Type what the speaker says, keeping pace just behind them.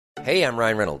Hey, I'm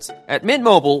Ryan Reynolds. At Mint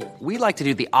Mobile, we like to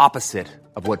do the opposite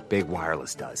of what Big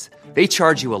Wireless does. They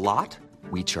charge you a lot,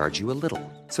 we charge you a little.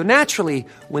 So naturally,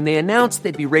 when they announced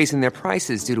they'd be raising their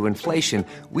prices due to inflation,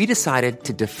 we decided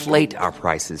to deflate our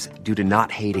prices due to not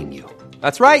hating you.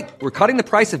 That's right. We're cutting the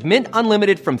price of Mint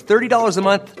Unlimited from $30 a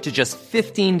month to just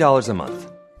 $15 a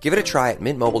month. Give it a try at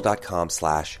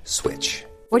mintmobile.com/switch.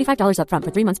 $45 up front for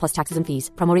 3 months plus taxes and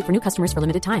fees. Promo rate for new customers for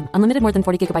limited time. Unlimited more than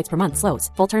 40 gigabytes per month. Slows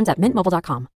full terms at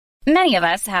mintmobile.com. Many of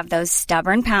us have those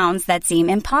stubborn pounds that seem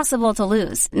impossible to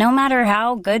lose, no matter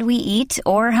how good we eat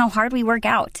or how hard we work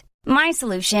out. My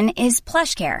solution is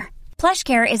PlushCare.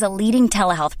 PlushCare is a leading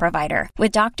telehealth provider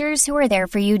with doctors who are there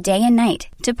for you day and night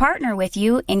to partner with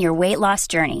you in your weight loss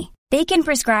journey. They can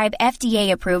prescribe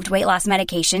FDA-approved weight loss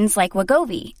medications like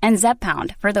Wegovy and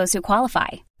Zepbound for those who qualify.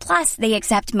 Plus, they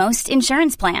accept most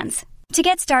insurance plans. To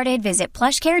get started, visit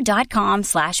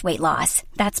plushcare.com/weightloss.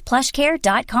 That's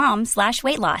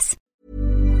plushcare.com/weightloss.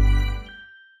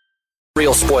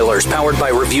 Real spoilers powered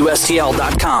by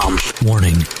ReviewSTL.com.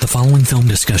 Warning, the following film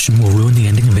discussion will ruin the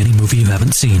ending of any movie you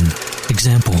haven't seen.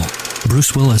 Example,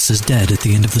 Bruce Willis is dead at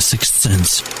the end of The Sixth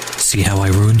Sense. See how I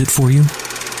ruined it for you?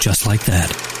 Just like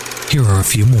that. Here are a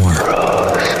few more.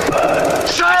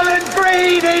 Silent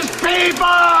breed is people!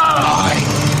 I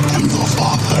am the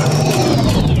father.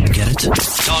 Get it?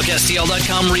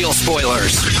 TalkSTL.com real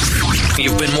spoilers.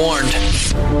 You've been warned.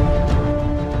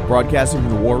 Broadcasting from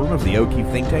the war room of the O'Keefe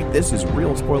think tank, this is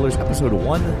Real Spoilers, episode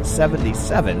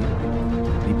 177,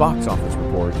 the box office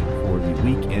report for the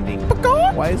week ending.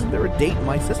 Why isn't there a date in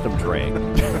my system tray?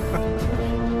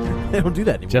 They don't do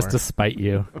that anymore. Just to spite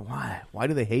you. Why? Why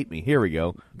do they hate me? Here we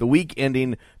go. The week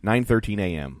ending 9:13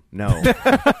 a.m. No.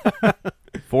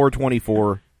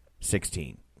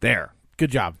 4/24/16. There.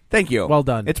 Good job. Thank you. Well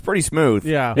done. It's pretty smooth.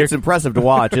 Yeah. It's impressive to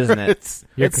watch, isn't it?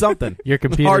 it's something. Your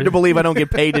computer. Hard to believe I don't get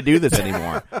paid to do this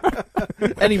anymore.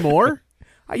 Anymore?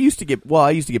 I used to get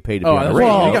paid to be on the that's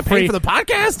radio. right. You got free- paid for the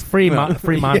podcast? Free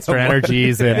Monster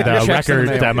Energies and Checks in the record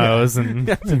mail. demos and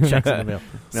Checks in the mail.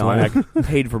 No, I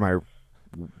paid for my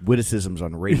witticisms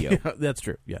on radio. Yeah, that's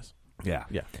true. Yes. Yeah.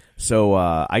 Yeah. So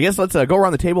I guess let's go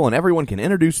around the table and everyone can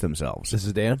introduce themselves. This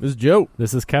is Dan. This is Joe.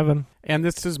 This is Kevin. And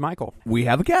this is Michael. We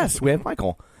have a guest. We have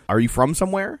Michael. Are you from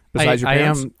somewhere besides your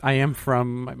parents? I am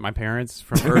from my parents,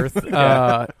 from Earth.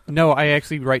 No, I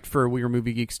actually write for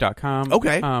WeAreMovieGeeks.com.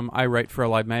 Okay. I write for a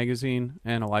live magazine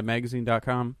and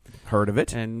AliveMagazine.com. Heard of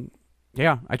it? And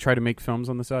yeah, I try to make films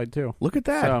on the side too. Look at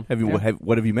that. So,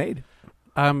 what have you made?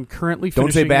 I'm currently Don't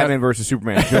say finishing Batman up- versus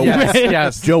Superman. Joe,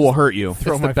 yes. Joe will hurt you. It's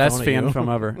the best fan film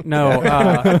ever. No,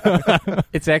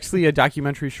 it's actually a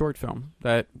documentary short film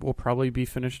that will probably be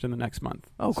finished in the next month.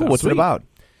 Oh, cool. So, What's it about?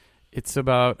 It's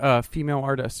about a female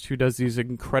artist who does these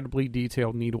incredibly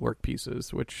detailed needlework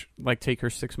pieces, which take her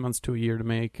 6 months to a year to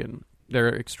make, and they're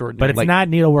extraordinary. But it's not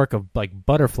needlework of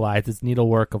butterflies. It's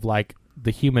needlework of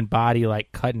the human body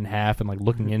cut in half and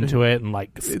looking into it and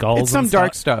skulls. It's some and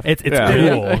dark stuff. It's cool.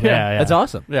 Yeah. Yeah. That's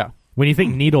awesome. Yeah. When you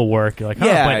think needlework, you're like,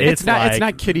 but it's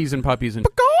not kitties and puppies and.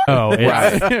 Oh,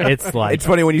 it's It's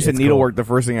funny when you said it's needlework. cool. The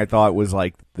first thing I thought was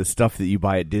the stuff that you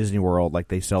buy at Disney World.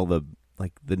 They sell the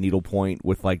needlepoint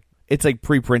with it's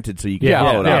pre-printed so you can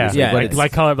follow it. Obviously, yeah, but it's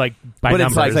color by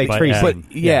numbers. but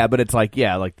it's like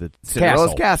the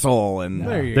Cinderella's castle and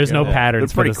there's no patterns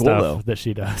It's pretty for the cool, stuff though. that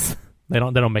she does. They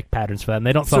don't make patterns for that. And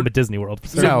they don't sell them at Disney World.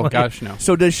 No, gosh, no.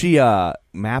 So does she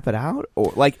map it out,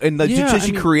 or does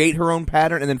she create her own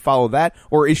pattern and then follow that,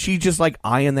 or is she just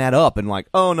eyeing that up and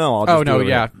oh no, I'll just do it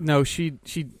yeah, no. She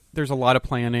there's a lot of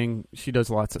planning. She does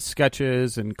lots of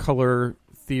sketches and color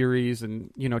theories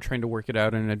and trying to work it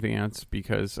out in advance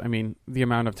because the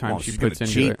amount of time she puts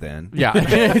into cheat it. then. Yeah,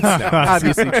 it's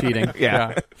obviously cheating.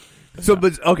 Yeah. So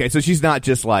so she's not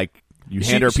just you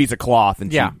hand her a piece of cloth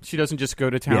and she doesn't just go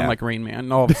to town like Rain Man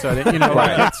and all of a sudden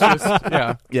it's just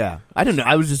yeah. I don't know.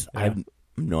 I have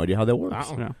no idea how that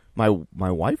works. Yeah.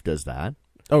 My wife does that.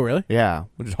 Oh, really? Yeah,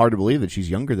 which is hard to believe that she's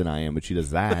younger than I am, but she does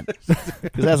that.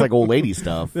 Because that's old lady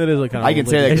stuff. That is kind of I can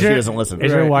say that because she doesn't listen.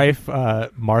 Is your wife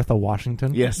Martha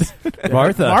Washington? Yes.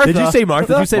 Martha. Did you say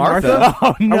Martha? Did you say Martha?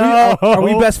 Oh, no. Are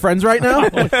we best friends right now?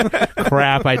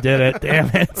 Crap, I did it. Damn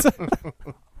it.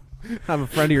 I'm a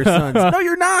friend of your son's. No,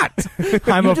 you're not.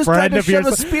 I'm you a just friend tried to of your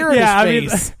shove a son. spear in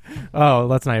his face.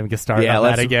 Let's not even get started on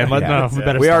that again. We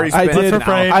better stop. I did.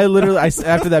 Refrain. I literally,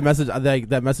 after that message,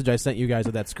 that message I sent you guys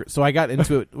of that script. So I got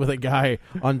into it with a guy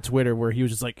on Twitter where he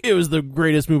was just it was the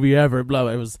greatest movie ever. Blah.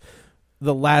 It was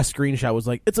the last screenshot was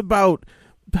it's about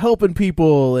helping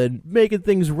people and making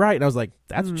things right. And I was like,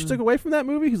 that's what you took away from that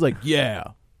movie? He's like, yeah.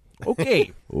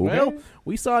 Okay. Well,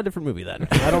 we saw a different movie then.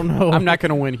 I don't know. I'm not going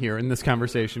to win here in this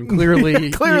conversation.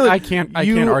 Clearly, I can't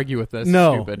argue with this.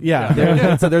 No. Stupid.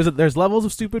 Yeah. So there's levels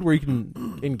of stupid where you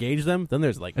can engage them. Then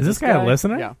there's like, is this guy a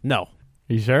listener? Yeah. No.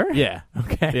 You sure? Yeah.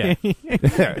 Okay.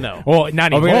 Yeah. No. Well,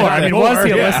 not anymore. I mean, was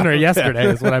he a listener yesterday?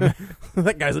 Is what I meant.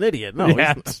 That guy's an idiot. No.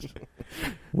 Yeah.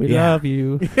 We love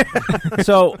you.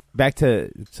 So back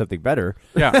to something better.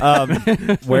 Yeah.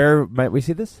 Where might we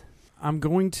see this? I'm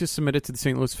going to submit it to the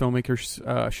St. Louis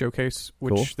Filmmakers Showcase,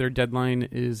 which their deadline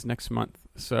is next month.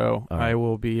 So I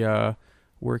will be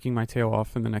working my tail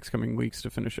off in the next coming weeks to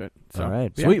finish it. So, all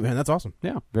right. Sweet, man. That's awesome.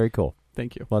 Yeah. Very cool.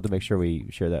 Thank you. We'll have to make sure we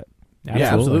share that.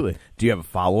 Yeah, absolutely. Do you have a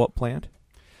follow-up planned?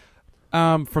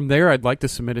 From there, I'd like to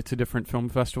submit it to different film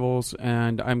festivals,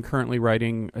 and I'm currently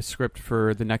writing a script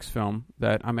for the next film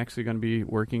that I'm actually going to be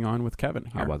working on with Kevin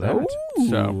here. How about that?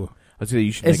 So, I was gonna say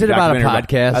you should Is make it about a documentary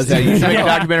podcast? I was saying you should make a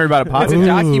documentary about a podcast. it's a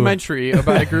documentary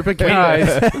about a group of guys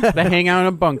that hang out in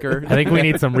a bunker. I think we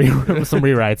need some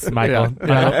rewrites, Michael.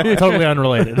 Totally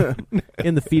unrelated.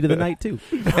 In the Feet of the Night too.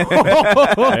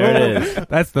 There it is.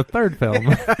 That's the third film.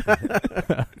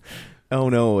 Oh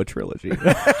no, a trilogy.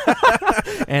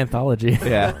 Anthology.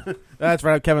 Yeah. That's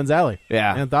right up Kevin's alley.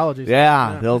 Yeah. Anthologies.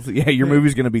 Yeah. Your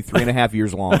movie's going to be 3.5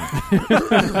 years long.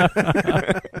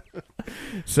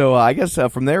 So I guess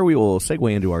from there we will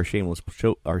segue into our shameless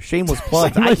plugs. Shameless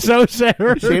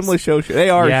Shameless show. They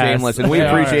are Yes, shameless, and we they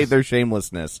appreciate are. their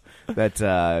shamelessness. That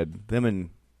them and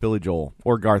Billy Joel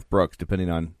or Garth Brooks, depending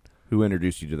on who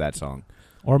introduced you to that song.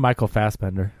 Or Michael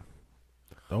Fassbender.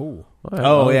 Oh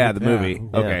yeah, the movie.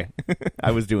 Yeah. Okay,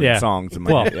 I was doing Yeah. songs in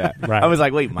my Well, head. Yeah. right. I was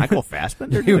like, wait, Michael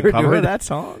Fassbender You did were a cover doing- of that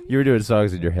song? You were doing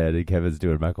songs in your head, and Kevin's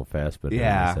doing Michael Fassbender.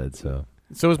 Yeah. in his head, so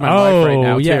So is my wife right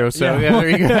now, yeah. too. So, Yeah. there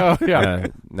you go. Yeah.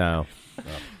 no.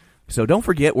 So don't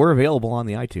forget, we're available on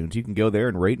the iTunes. You can go there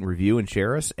and rate and review and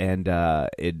share us. And well,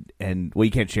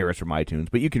 you can't share us from iTunes,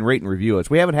 but you can rate and review us.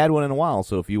 We haven't had one in a while,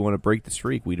 so if you want to break the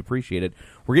streak, we'd appreciate it.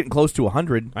 We're getting close to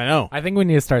 100. I know. I think we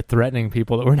need to start threatening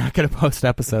people that we're not going to post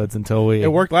episodes until we.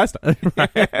 It worked last time.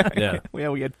 Yeah. Yeah,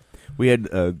 we had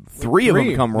three of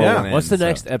them come rolling Yeah. in. What's the so-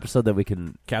 next episode that we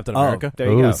can? Captain Oh, America.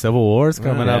 There you Ooh, go. Civil War's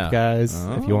coming Yeah. up, guys.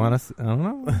 If you want us, I don't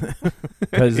know.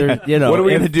 Because there's, What are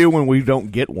we if, going to do when we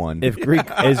don't get one? if Greek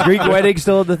is Greek Wedding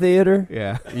still in the theater?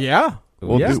 yeah, Yeah.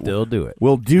 We'll still do it.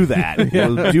 we'll do that.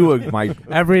 We'll do my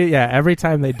Every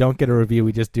time they don't get a review,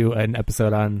 we just do an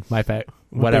episode on my Big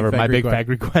Fat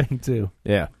Greek Wedding too.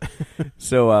 Yeah.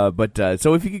 So,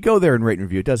 so if you could go there and rate and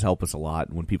review, it does help us a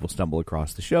lot. When people stumble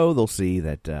across the show, they'll see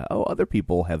that other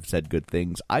people have said good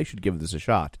things. I should give this a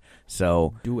shot.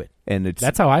 So Do it. And it's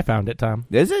That's how I found it, Tom.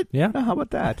 is it? Yeah. Oh, how about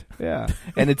that? Yeah.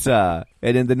 And it's and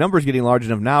then the number's getting large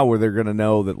enough now where they're going to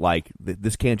know that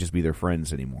this can't just be their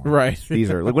friends anymore. Right.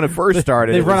 These are like when it first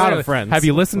started. They've it run was- out of friends. Have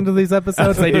you listened to these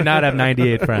episodes? They do not have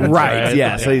 98 friends. Right,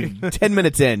 yeah. So 10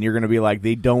 minutes in, you're going to be like,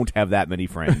 they don't have that many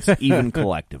friends, even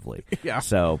collectively. Yeah.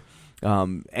 So,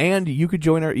 and you could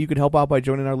you could help out by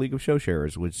joining our League of Show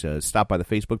Sharers, which stop by the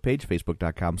Facebook page,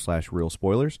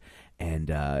 facebook.com/realspoilers,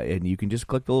 and you can just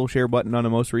click the little share button on the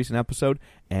most recent episode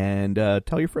and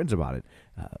tell your friends about it.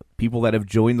 People that have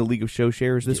joined the League of Show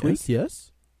Sharers this week,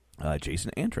 Yes.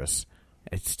 Jason Antris.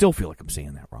 I still feel like I'm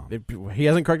saying that wrong. He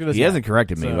hasn't corrected us. He yet. hasn't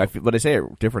corrected me, So- but I say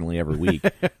it differently every week.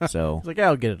 So It's like,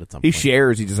 I'll get it at some he point.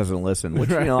 shares, he just doesn't listen, which,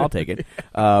 I'll take it.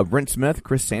 Brent Smith,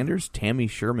 Chris Sanders, Tammy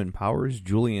Sherman Powers,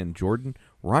 Julian Jordan,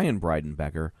 Ryan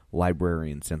Breidenbecker,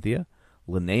 Librarian Cynthia,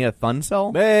 Linnea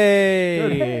Thunsell.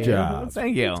 Hey. Good job.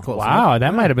 Thank you. Wow,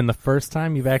 that might have been the first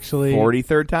time you've actually.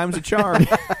 43rd time's a charm.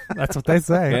 That's what they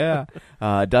say. Yeah.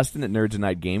 Dustin at Nerds and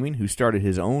Night Gaming, who started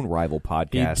his own rival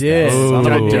podcast. He did. Ooh. Son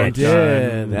of a He bitch.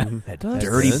 did. That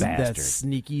dirty That bastard.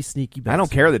 sneaky bastard. I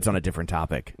don't care that's on a different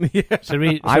topic. Should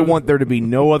we? I want there to be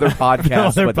no other podcast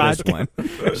other but this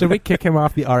one. Should we kick him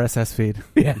off the RSS feed?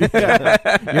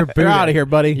 You're out of here,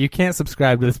 buddy. You can't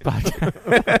subscribe to this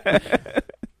podcast.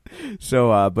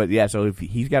 So, so if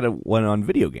he's got one on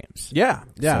video games. Yeah.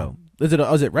 So- Is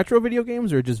it retro video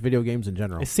games or just video games in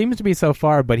general? It seems to be so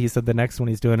far, but he said the next one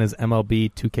he's doing is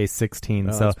MLB 2K16.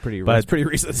 Oh, so that's pretty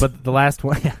recent. But the last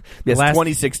one, Yes, the last,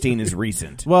 2016 is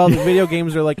recent. Well, the video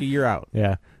games are like a year out.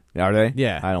 yeah. Are they?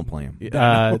 Yeah. I don't play them.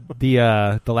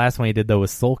 The last one he did though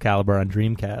was Soul Calibur on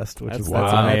Dreamcast, which is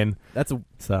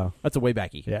That's a way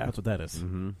backy. Yeah. That's what that is.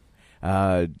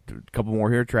 A couple more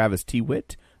here. Travis T.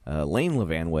 Witt, Lane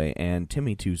Levanway, and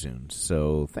Timmy Tuzoons.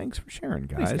 So thanks for sharing,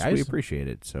 guys. Thanks, guys. We appreciate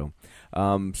it. So,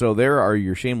 so there are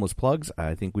your shameless plugs.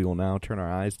 I think we will now turn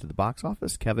our eyes to the box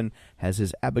office. Kevin has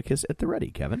his abacus at the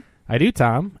ready. Kevin? I do,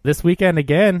 Tom. This weekend,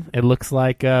 again, it looks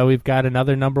like we've got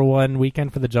another number one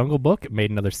weekend for The Jungle Book. It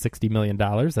made another $60 million.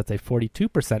 That's a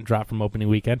 42% drop from opening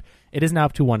weekend. It is now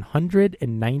up to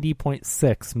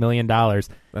 $190.6 million in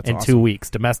awesome. 2 weeks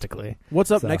domestically.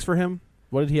 What's up next for him?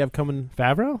 What did he have coming?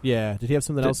 Favreau? Yeah. Did he have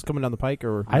something else coming down the pike?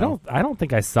 Or I don't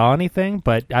think I saw anything,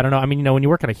 but I don't know. I mean, when you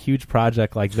work on a huge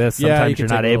project like this, sometimes you're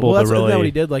not able to really. That's what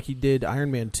he did. Like he did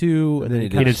Iron Man 2, and then he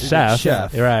did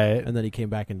Chef, right? And then he came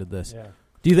back into this. Yeah.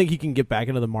 Do you think he can get back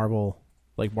into the Marvel?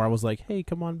 Like Marvel's like, hey,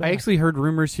 come on back. I actually heard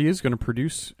rumors he is going to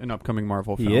produce an upcoming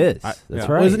Marvel film. He is. That's right.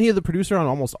 Well, isn't he the producer on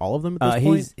almost all of them at this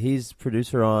point? He's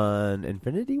producer on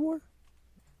Infinity War.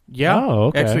 Yeah. Oh,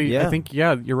 okay. Actually, I think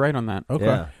you're right on that. Okay.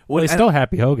 Yeah. Well, he's still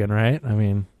Happy Hogan, right? I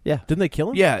mean, didn't they kill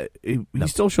him? Yeah, he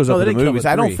still shows up in the movies.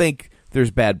 I don't think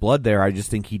there's bad blood there. I just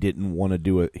think he didn't want to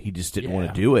do it. He just didn't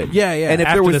want to do it. Yeah, yeah. And if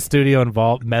after there was the studio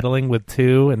involved meddling with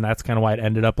 2, and that's kind of why it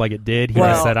ended up like it did. He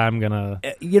just said, "I'm gonna."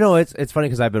 It's funny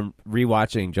because I've been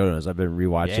rewatching Jonas. I've been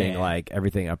rewatching like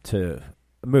everything up to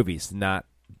movies, not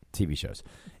TV shows,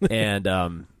 and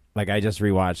like I just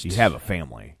rewatched. You have a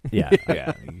family, yeah.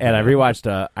 And I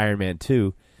rewatched Iron Man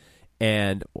 2,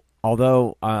 and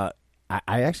although I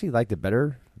actually liked it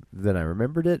better than I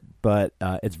remembered it, but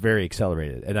it's very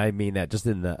accelerated, and I mean that just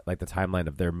in the the timeline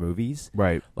of their movies,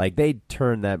 right? Like they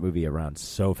turned that movie around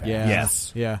so fast. Yeah.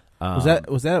 Yes, yeah.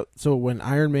 Was that so when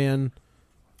Iron Man,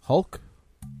 Hulk,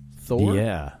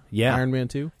 Thor, Iron Man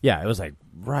 2, it was like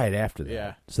right after that.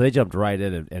 Yeah, so they jumped right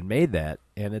in and made that,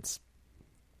 and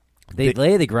they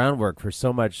lay the groundwork for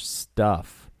so much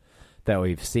stuff that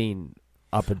we've seen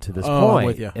up until this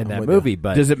point in that movie.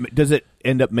 But does it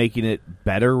end up making it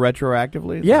better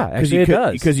retroactively? Yeah, actually it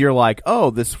does. Because you're like,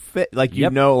 oh, this fit. Like I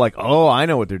know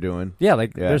what they're doing. Yeah,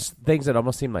 there's things that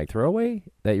almost seem like throwaway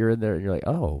that you're in there and you're like,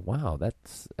 oh wow,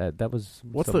 that's that was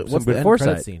what's some the good end foresight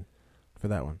credit scene for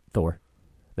that one? Thor,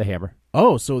 the hammer.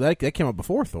 Oh, so that came out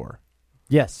before Thor.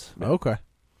 Yes. Okay.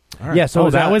 All right. Yeah, so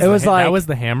that was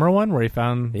the hammer one where he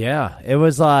found. Yeah, it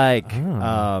was like,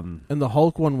 and the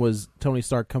Hulk one was Tony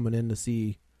Stark coming in to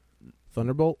see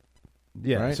Thunderbolt.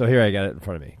 Yeah. Right? So here I got it in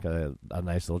front of me. Got a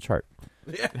nice little chart.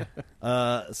 Yeah.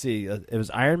 Let's see. It was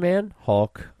Iron Man,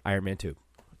 Hulk, Iron Man 2.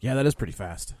 Yeah, that is pretty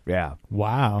fast. Yeah.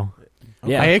 Wow.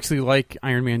 Yeah. I actually like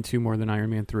Iron Man 2 more than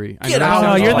Iron Man 3. Get out!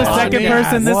 Oh, you're the second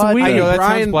person this week. I know, that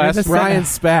sounds blasphemous. Ryan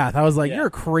Spath. I was like, you're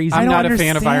crazy. I'm not a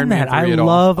fan of Iron Man 3 I at all.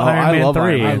 love I Iron Man love 3.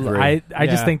 Iron Man 3. I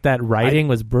just think that writing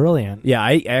was brilliant. Yeah,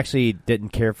 I actually didn't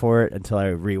care for it until I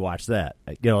rewatched that.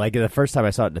 Like the first time I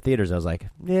saw it in the theaters, I was like,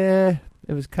 yeah,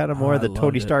 it was kind of more the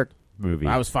Tony Stark movie.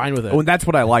 I was fine with it. Oh, and that's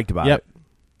what I liked about it.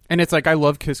 And it's like, I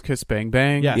love Kiss Kiss Bang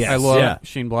Bang. Yes. I love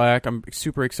Shane Black. I'm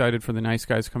super excited for the Nice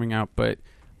Guys coming out, but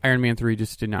Iron Man 3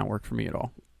 just did not work for me at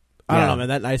all. I don't know, man.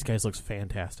 That Nice Guys looks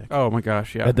fantastic. Oh, my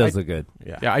gosh, yeah. It does look good.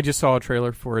 Yeah, I just saw a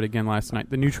trailer for it again last night.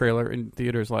 The new trailer in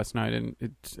theaters last night, and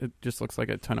it just looks like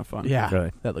a ton of fun. Yeah,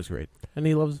 really. That looks great. And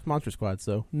he loves Monster Squad,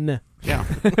 so nah. Yeah.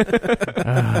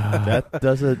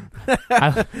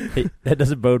 That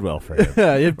doesn't bode well for him.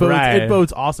 It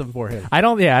bodes awesome for him. I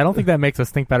don't think that makes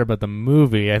us think better about the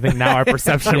movie. I think now our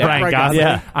perception of Ryan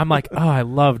Gosling. I'm like, oh, I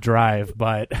love Drive,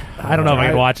 but I don't know if I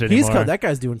can watch it anymore. That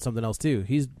guy's doing something else too.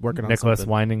 He's working on Nicholas something.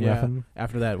 Winding Refn.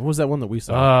 After that, what was that one that we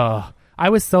saw? Oh, I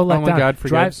was so let down. God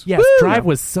forgives. Drive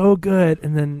was so good,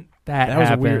 and then that was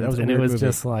happened, a weird. That was a and weird it was movie.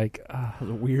 just like, It was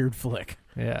a weird flick.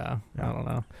 Yeah, I don't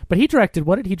know. But he directed.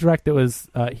 What did he direct? That was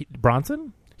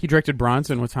Bronson. He directed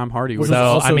Bronson with Tom Hardy, Which which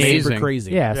was was also amazing. super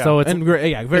crazy. Yeah, so it's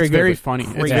very It's very funny.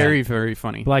 It's Crazy. very, very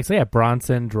funny. like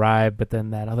Bronson, Drive, but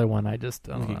then that other one, I just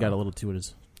I think he got a little too in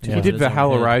his. Yeah. He did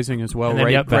Valhalla Rising as well, And then,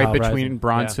 right Valhalla between Rising.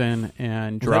 Bronson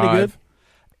and Was that any Drive.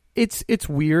 good? It's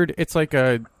weird. It's like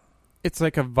a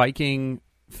Viking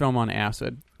film on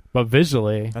acid. But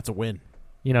visually, That's a win.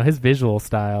 his visual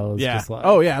style is just like...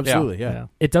 Oh yeah, absolutely. Yeah.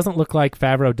 It doesn't look like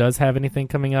Favreau does have anything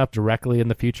coming up directly in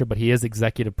the future, but he is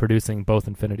executive producing both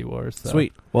Infinity Wars. So.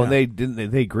 Sweet. Well, they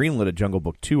greenlit a Jungle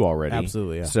Book 2 already.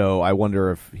 Absolutely. Yeah. So I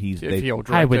wonder if If they, he'll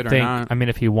direct I would it or think. not. I mean,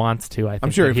 if he wants to, I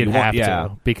think sure that if he'd he have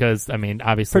want- to because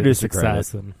obviously Producer the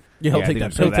success and. Yeah, he'll Yeah, I take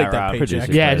think that. so He'll take that that route. paycheck.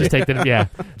 Producer Yeah, just take the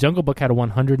Jungle Book had a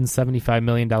 $175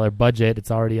 million budget.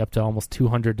 It's already up to almost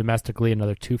 200 domestically,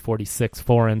 another 246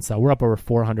 foreign. So we're up over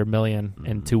 400 million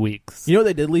in 2 weeks. You know what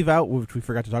they did leave out, which we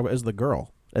forgot to talk about, is the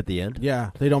girl. At the end? Yeah,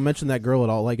 they don't mention that girl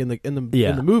at all. Like in the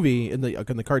movie, in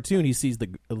the cartoon, he sees a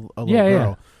little Yeah,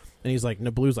 girl. And he's like,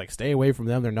 Nablu's like, stay away from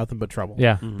them. They're nothing but trouble.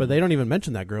 Yeah. But they don't even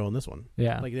mention that girl in this one.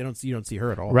 Yeah. Like you don't see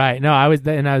her at all. Right. No, I was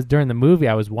during the movie.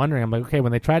 I was wondering. I'm like, okay,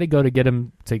 when they try to go to get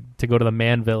him to go to the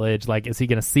man village, like, is he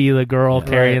going to see the girl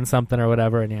carrying something or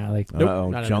whatever? And yeah, like,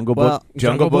 nope, Jungle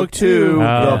Book 2,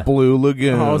 The Blue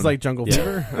Lagoon. Oh, I was like Jungle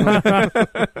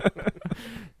Fever.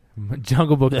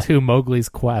 Jungle Book 2, Mowgli's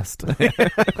Quest.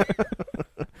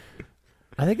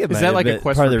 I think is that like a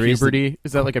quest for puberty?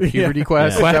 Is that like a puberty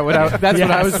quest? Is that what that's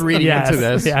what I was reading into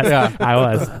this. Yes. Yeah, I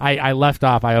was. I left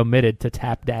off. I omitted to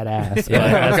tap that ass.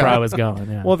 That's where I was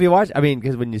going. Yeah. Well, if you watch, I mean,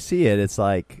 because when you see it, it's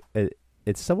like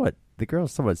it's somewhat. The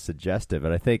girl's somewhat suggestive,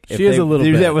 and I think if she is a little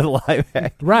do bit. that with live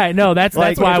act, right? No, that's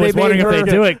why I was wondering if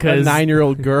they do it because a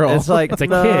 9-year-old girl. It's like it's a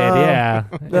kid. Yeah.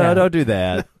 No, don't do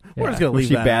that. We're just gonna leave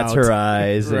she that bats out. her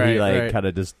eyes, and he Right. kind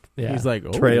of just he's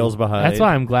like trails behind. That's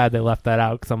why I'm glad they left that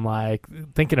out because I'm like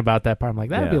thinking about that part. I'm like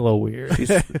that'd be a little weird.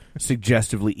 She's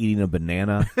suggestively eating a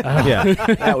banana. Yeah,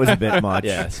 that was a bit much.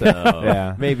 Yeah,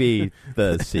 so maybe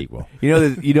the sequel.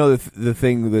 The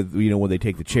thing that when they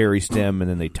take the cherry stem and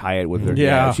then they tie it with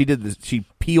their she did this. She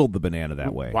peeled the banana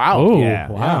that way. Wow. Ooh, yeah,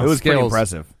 wow. It was pretty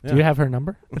impressive. Do you have her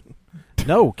number?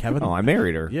 No, Kevin. Oh, I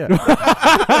married her. Yeah.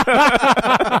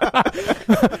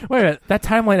 Wait a minute, that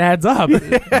timeline adds up.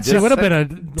 She would have been a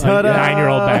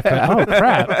 9-year-old back then. Oh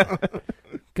crap!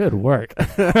 Good work.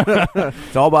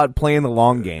 It's all about playing the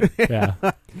long game. Yeah.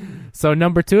 So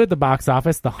number 2 at the box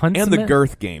office, The Huntsman, and the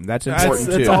girth game. That's important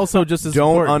too. It's also just as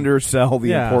don't important. undersell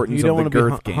the importance you don't of the want to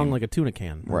girth be game. hung like a tuna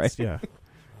can. Right. Yeah.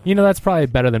 That's probably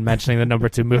better than mentioning the number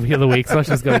 2 movie of the week. So let's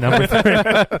just go to number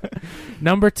 3.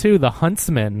 Number 2, The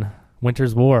Huntsman,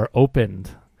 Winter's War opened.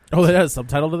 Oh, that has a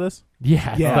subtitle to this?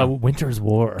 Yeah. The Winter's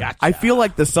War. Gotcha. I feel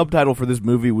like the subtitle for this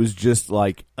movie was just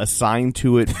like assigned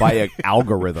to it by an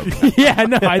algorithm. Yeah,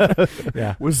 no,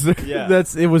 yeah. Was there,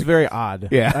 It was very odd.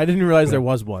 Yeah. I didn't realize there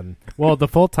was one. Well, the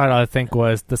full title I think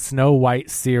was The Snow White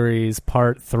Series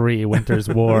Part 3, Winter's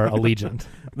War Allegiant.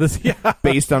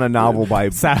 based on a novel by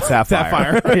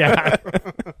Sapphire. Yeah.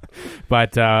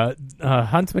 But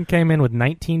Huntsman came in with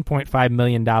 $19.5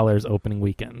 million opening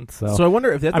weekend. So I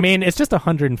wonder if that's it's just a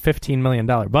 $115 million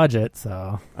budget.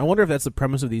 So I wonder if that's the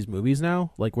premise of these movies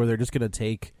now, like where they're just going to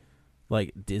take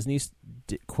like Disney,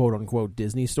 quote unquote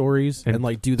Disney stories and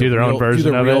like do their own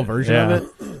version of it.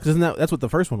 Because that's what the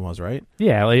first one was, right?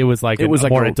 Yeah, it was like a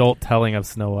more adult telling of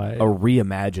Snow White, a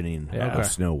reimagining of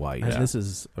Snow White. And this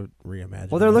is a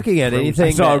reimagining. Well, they're looking at anything.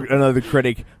 I saw another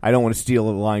critic. I don't want to steal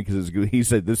the line because he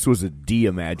said this was a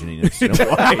de-imagining of Snow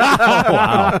White. Oh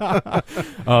wow!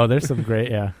 Oh, there's some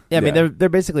great Yeah, I mean they're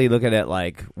basically looking at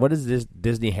like what does this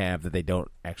Disney have that they don't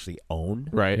actually own?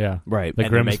 Right. Yeah. Right. The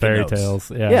Grimm's fairy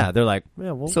tales. Yeah. They're like,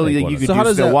 we'll so you could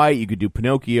do Snow White, you could do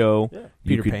Pinocchio,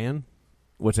 Peter Pan.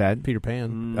 What's that? Peter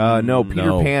Pan. No,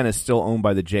 Peter Pan is still owned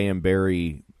by the J.M.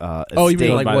 Barrie you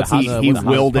mean like what's he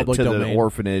willed it to the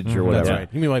orphanage or whatever. That's right.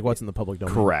 You mean like what's in the public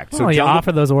domain? Correct. So you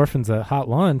offer those orphans a hot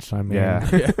lunch. I mean,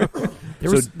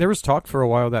 There was talk for a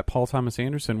while that Paul Thomas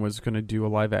Anderson was going to do a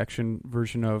live action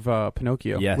version of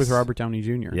Pinocchio with Robert Downey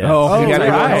Jr. Yeah. Oh,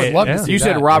 I would love to see you that.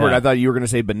 said Robert. I thought you were going to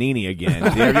say Benini again.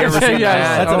 Have you ever seen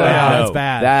that? That's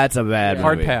bad. That's a bad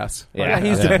hard movie. pass. Yeah,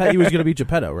 he was going to be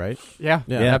Geppetto, right? Yeah,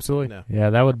 absolutely. Yeah,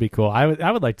 that would be cool. I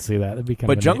would like to see that. That'd be kind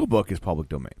But of Jungle Book is public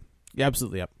domain. Yeah,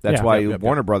 absolutely. Yep. That's why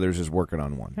Warner Brothers is working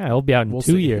on one. Yeah, it'll be out in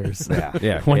 2 years.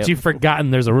 Yeah. Once you've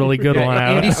forgotten, there's a really good one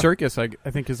out. Andy Serkis, I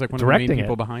think, is like one Directing of the main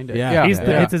people it. behind it. Yeah.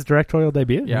 It's his directorial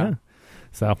debut. Yeah.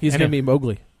 So he's going to be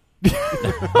Mowgli.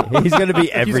 He's going to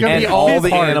be every gonna be all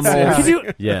the animals.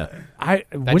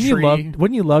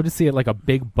 Wouldn't you love to see it like a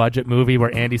big budget movie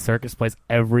where Andy Serkis plays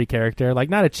every character, like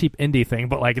not a cheap indie thing,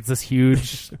 but like it's this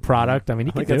huge product. I mean,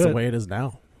 he I think could that's do the it. way it is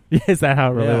now. Is that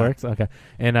how it really works? Okay.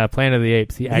 And Planet of the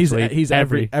Apes, he's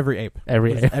every ape. Every ape.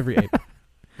 Every ape.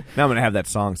 Now I'm going to have that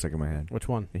song stuck in my head. Which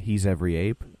one? He's every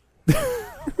ape.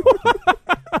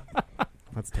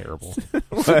 That's terrible.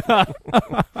 Is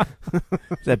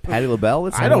that Patti LaBelle?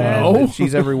 I don't know.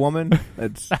 She's every woman.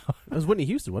 It was Whitney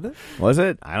Houston, wasn't it? Was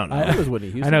it? I don't know. It was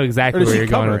Whitney Houston. I know exactly where you're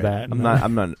going with that.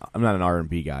 I'm not an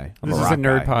R&B guy. This is a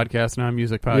nerd podcast, not a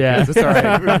music podcast. Yeah. It's all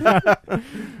right.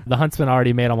 The Huntsman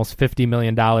already made almost $50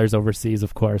 million overseas,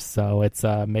 of course. So it's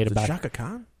made Is it about Shaka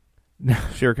Khan?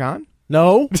 Shere Khan?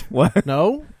 No. What?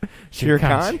 No. Shere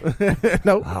Khan?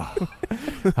 Nope.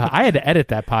 I had to edit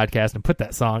that podcast and put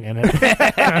that song in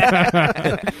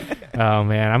it. Oh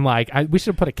man, I'm like, we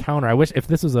should put a counter. I wish if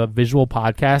this was a visual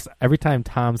podcast, every time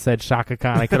Tom said Shaka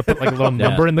Khan, I could have put like a little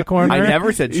number in the corner. I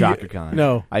never said Shaka Khan.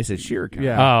 No, I said Shere Khan.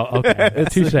 Yeah. Oh, okay.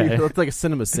 Touche. It's like a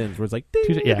Cinema Sins where it's like, ding.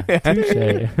 Touche. Yeah,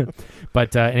 touche.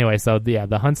 But anyway, so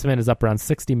the Huntsman is up around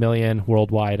 $60 million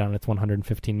worldwide on its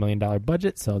 $115 million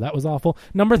budget. So that was awful.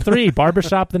 Number 3,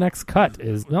 Barbershop: The Next Cut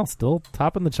is still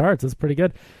topping the charts. It's pretty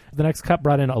good. The Next Cut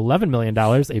brought in $11 million, a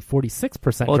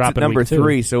 46% drop it's in number week 2.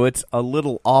 3, so it's a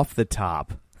little off the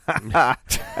top.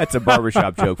 That's a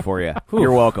barbershop joke for you.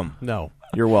 You're welcome. No.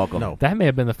 You're welcome. No. That may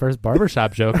have been the first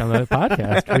barbershop joke on the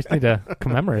podcast. We just need to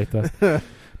commemorate this.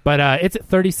 But it's at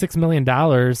 $36 million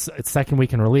its second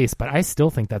week in release, but I still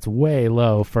think that's way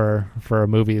low for a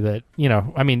movie that,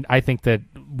 I think that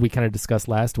we kind of discussed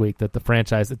last week that the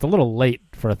franchise, it's a little late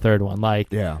for a third one.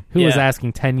 Like, who was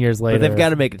asking 10 years later? But they've got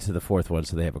to make it to the fourth one,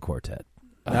 so they have a quartet.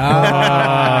 Oh,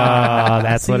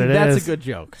 that's what it is. That's a good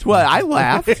joke. Well, I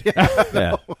laughed.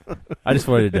 Yeah. I just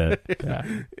wanted to...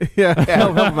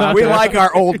 Yeah. We like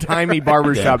our old-timey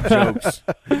barbershop jokes.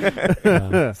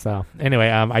 So, anyway,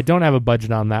 I don't have a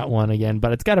budget on that one again,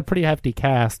 but it's got a pretty hefty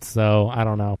cast, so I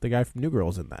don't know. The guy from New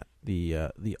Girl's in that.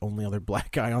 The only other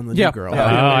black guy on the New Girl. Oh,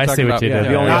 I see what you did.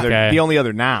 The only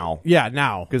other now. Yeah,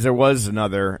 now. Because there was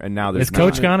another, and now there's Is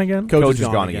Coach gone again? Coach is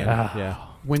gone again. Yeah.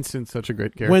 Winston's such a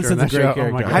great character. Winston's a great character.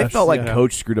 Oh my I gosh. felt like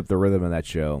Coach screwed up the rhythm of that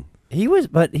show. He was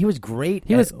great.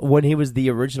 When he was the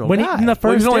original guy. In the first,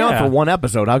 Well, he was only on for one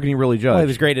episode. How can you really judge? Well, he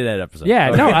was great in that episode. Yeah,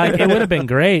 no, it would have been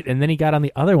great, and then he got on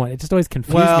the other one. It just always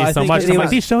confused me so much. I'm like,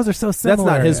 these shows are so similar.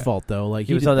 That's not his fault, though. Like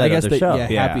he was on that other show.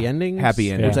 Happy Endings,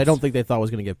 which I don't think they thought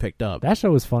was going to get picked up. That show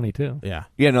was funny too. Yeah,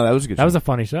 no, that was a good. That was a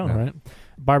funny show, right?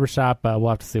 Barbershop. We'll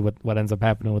have to see what ends up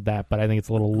happening with that, but I think it's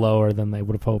a little lower than they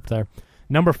would have hoped there.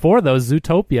 Number 4, though,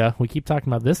 Zootopia. We keep talking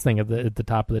about this thing at the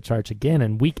top of the charts again.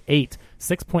 In week 8,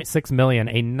 $6.6 million,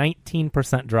 a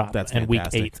 19% drop. That's in week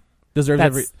 8.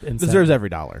 Deserves every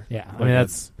dollar. Yeah, I mean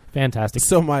that's fantastic.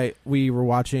 So we were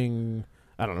watching,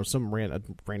 I don't know, some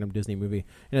random Disney movie,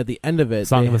 and at the end of it,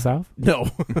 Song of the South. No,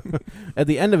 at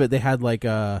the end of it, they had like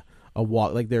a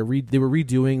walk, like they were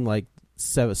redoing like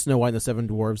Snow White and the Seven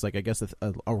Dwarfs, like I guess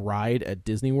a ride at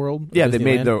Disney World. Yeah, they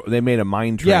made a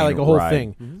mine train. Yeah, like a whole ride.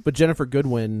 thing. Mm-hmm. But Jennifer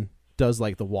Goodwin does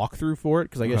like the walkthrough for it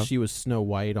because I guess she was Snow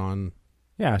White on.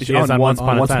 Yeah, she is on Once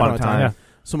Upon a Time. Yeah.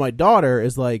 So my daughter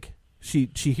is like, she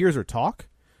hears her talk,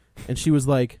 and she was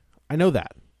like, "I know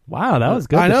that." Wow, that was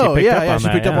good. I know. She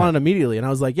picked up on it immediately, and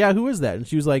I was like, "Yeah, who is that?" And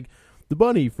she was like, "The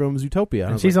bunny from Zootopia."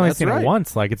 And she's only seen it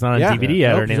once. Like it's not on DVD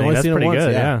yet or anything. That's pretty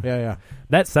good. Yeah.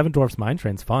 That Seven Dwarfs Mine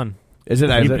Train's fun. Is it?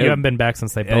 You haven't been back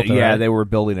since they built it. Yeah, right? they were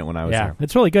building it when I was there.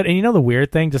 It's really good. And you know the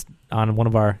weird thing, just on one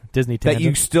of our Disney tangents, that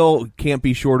you still can't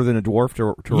be shorter than a dwarf to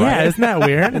ride. Yeah, isn't that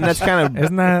weird? And that's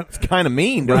kind of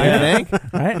mean, don't you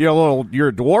think? Right? You're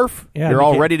a dwarf. Yeah, you're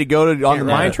all ready to go on the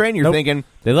mine train. You're thinking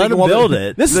they let them build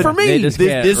it. This is for me. This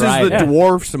is the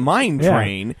dwarf's mine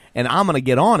train, and I'm going to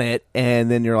get on it. And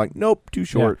then you're like, nope, too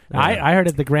short. Yeah. I heard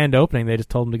at the grand opening they just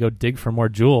told him to go dig for more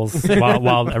jewels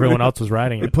while everyone else was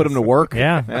riding it. They put him to work.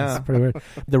 Yeah, that's pretty weird.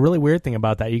 The really weird thing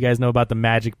about that, you guys know about the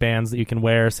magic bands that you can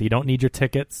wear, so you don't need your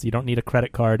tickets, you don't need a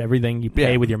credit card, everything you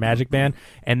pay with your magic band.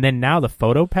 And then now the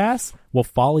Photo Pass will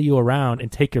follow you around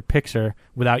and take your picture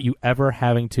without you ever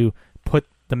having to put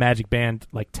the magic band,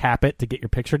 like tap it to get your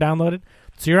picture downloaded.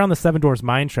 So you're on the Seven Dwarfs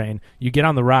Mine Train, you get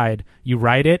on the ride, you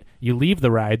ride it, you leave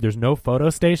the ride, there's no photo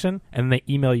station, and then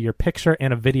they email you your picture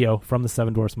and a video from the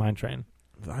Seven Dwarfs Mine Train.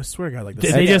 I swear to God, like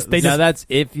they just that's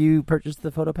if you purchase the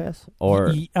Photo Pass, or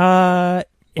if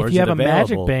you have a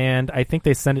magic band, I think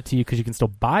they send it to you because you can still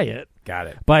buy it. Got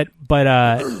it. But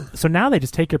so now they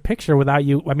just take your picture without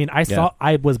you. I mean,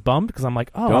 I was bummed because I'm like,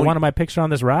 I wanted my picture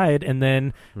on this ride, and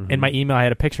then in my email I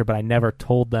had a picture, but I never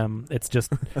told them. It's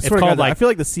just it's called I feel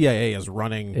like the CIA is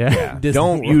running. Disney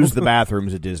don't World. use the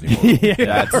bathrooms at Disney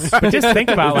World. But just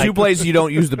think about two places you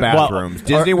don't use the bathrooms: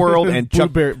 Disney World and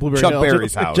Chuck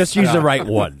Berry's house. Just use the right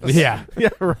one. Yeah,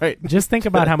 right. Just think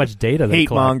about how much data they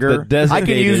hate monger. I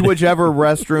can use whichever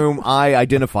restroom I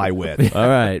identify with. All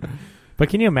right. But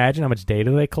can you imagine how much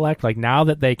data they collect? Like now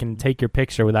that they can take your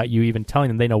picture without you even telling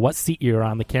them, they know what seat you're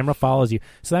on. The camera follows you,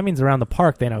 so that means around the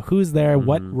park they know who's there,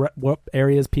 what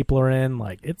areas people are in.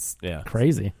 Like it's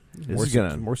crazy.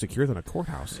 More secure than a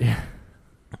courthouse. Yeah.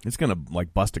 It's gonna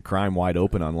like bust a crime wide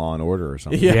open on Law and Order or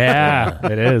something. Yeah,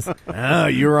 it is. Oh,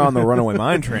 you were on the runaway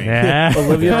mine train. Yeah.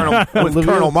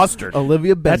 Colonel Mustard.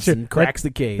 Olivia Benson cracks the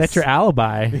case. That's your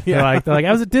alibi. They're like,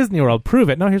 I was at Disney World. Prove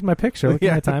it. No, here's my picture. Look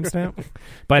at my timestamp.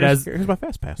 But here's my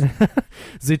fast pass.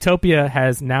 Zootopia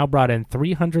has now brought in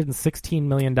 $316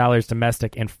 million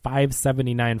domestic and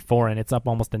 $579 foreign. It's up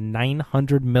almost to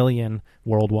 $900 million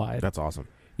worldwide. That's awesome.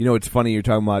 You know, it's funny you're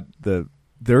talking about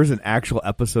there's an actual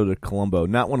episode of Columbo,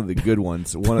 not one of the good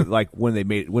ones. One of, like when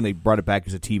they brought it back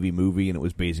as a TV movie, and it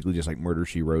was basically just like Murder,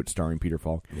 She Wrote, starring Peter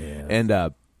Falk. Yeah.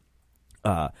 And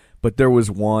but there was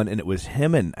one, and it was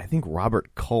him, and I think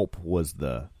Robert Culp was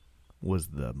the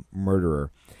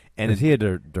murderer. And is he a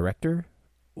director?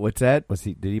 What's that?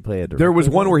 Did he play a director? There was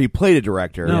one where he played a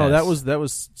director. No, yes. that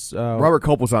was Robert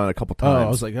Culp was on it a couple times. Oh, I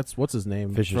was like, what's his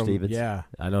name? Fisher Stevens. Yeah,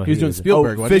 I know he was doing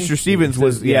Spielberg. Fisher Stevens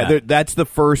was that's the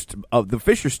first of the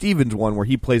Fisher Stevens one where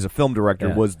he plays a film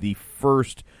director was the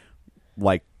first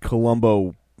like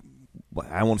Columbo.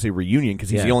 I won't say reunion because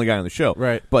he's the only guy on the show,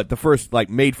 right? But the first like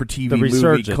made for TV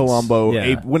movie Columbo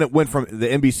when it went from the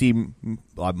NBC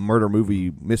murder movie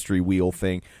mystery wheel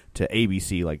thing to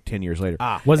ABC like 10 years later.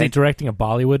 Was he directing a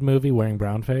Bollywood movie wearing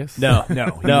brown face? No, he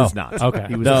was not. Okay,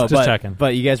 he was just checking.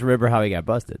 But you guys remember how he got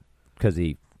busted? Because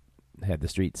he had the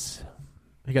streets.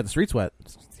 He got the streets wet.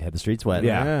 He had the streets wet.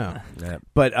 Yeah.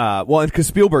 But well, because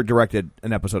Spielberg directed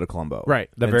an episode of Columbo, right?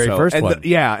 The very first one.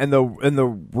 And the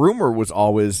rumor was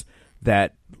always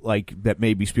that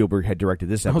maybe Spielberg had directed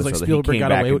this episode. Like that Spielberg he came got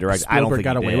back away and with, directed. Spielberg I don't think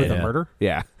got he away did. with the murder.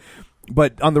 Yeah.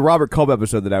 But on the Robert Culp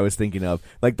episode that I was thinking of,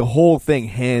 like the whole thing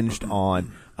hinged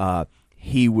on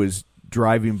he was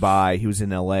driving by. He was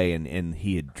in L.A. and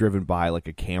he had driven by like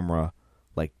a camera.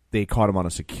 Like they caught him on a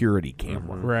security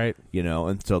camera, right? You know,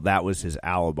 and so that was his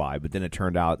alibi. But then it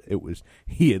turned out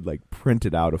he had like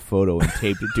printed out a photo and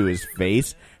taped it to his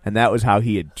face, and that was how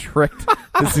he had tricked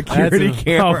the security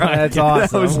camera. That's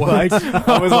awesome.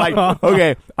 I was like,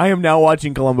 okay, I am now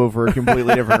watching Columbo for a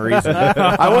completely different reason.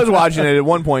 I was watching it at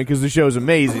one point because the show's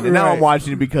amazing, and now I'm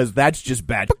watching it because that's just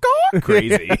bad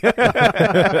crazy.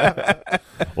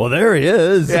 Well, there he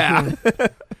is. Yeah.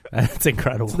 That's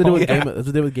incredible. That's what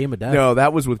they did with Game of Death. No,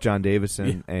 that was with John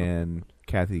Davison and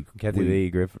Kathy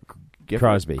Lee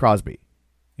Crosby.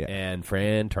 Yeah. And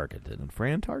Fran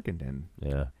Tarkenton.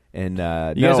 Yeah. And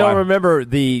you guys don't remember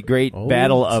the great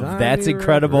battle of That's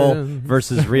Incredible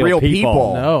versus Real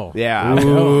People? No. Yeah.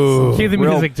 Ooh. Cue the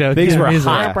music, Joe. Things were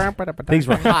hot. Things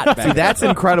were hot. See, That's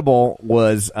Incredible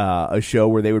was a show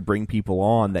where they would bring people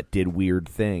on that did weird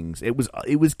things. It was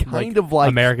kind of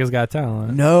like America's Got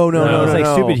Talent. No. It was like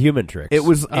Stupid Human Tricks. It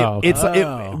was.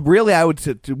 Really, I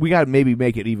would. We got to maybe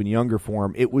make it even younger for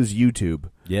him. It was YouTube.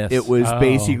 Yes. It was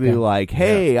basically like,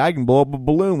 hey, I can blow up a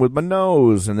balloon with my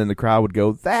nose. And then the crowd would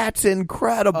go, that's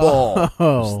incredible.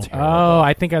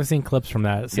 I think I've seen clips from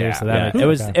that. Seriously, It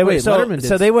was Letterman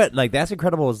so they went like That's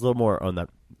Incredible was a little more on the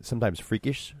sometimes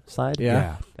freakish side.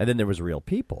 Yeah. And then there was Real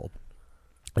People.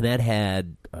 And that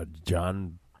had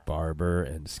John Barber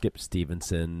and Skip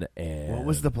Stevenson and what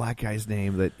was the black guy's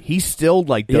name that he still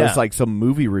like does like some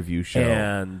movie review show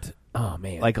and oh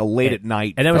man, like a late at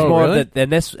night, and that was more really?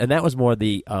 that was more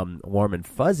the warm and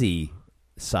fuzzy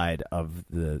side of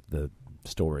the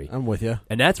story. I'm with you.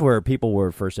 And that's where people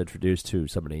were first introduced to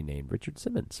somebody named Richard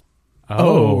Simmons.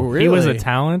 Oh, really? He was a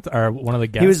talent or one of the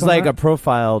guests. He was like that? a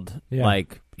profiled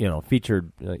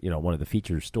featured one of the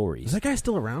feature stories. Is that guy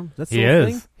still around? That's he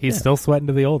is. Thing? He's still sweating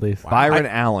to the oldies. Wow. Byron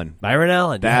Allen.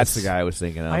 That's the guy I was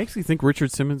thinking of. I actually think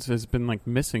Richard Simmons has been like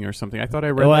missing or something. I thought I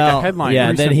read like a headline. Yeah,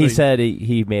 recently. And then he said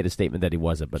he made a statement that he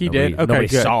wasn't, but nobody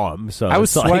saw him. So I was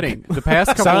sweating the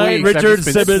past couple weeks. Richard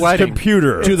Simmons'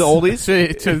 computer to the oldies,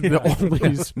 to the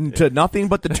oldies, to nothing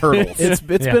but the turtles. It's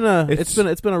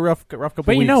been a rough couple weeks.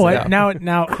 But you know what?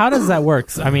 Now, how does that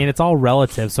work? I mean, it's all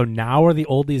relative. So now are the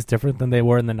oldies different than they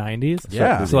were in the 90s?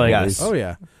 Yeah. So yes. Oh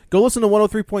yeah. Go listen to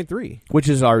 103.3, which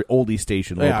is our oldie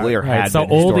station locally, or had so been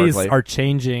oldies are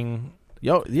changing.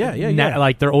 Yeah.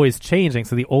 Like they're always changing.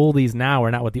 So the oldies now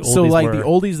are not what the oldies were. So like were. the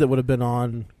oldies that would have been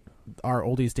on our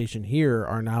oldie station here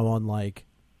are now on like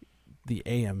the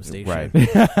AM station. Right.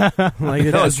 Like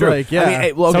it's true. Like, yeah.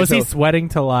 I mean, so is he sweating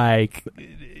to like?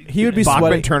 He would be Bachman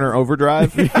sweating. Turner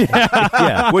Overdrive,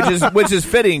 yeah, which is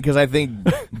fitting because I think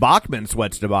Bachman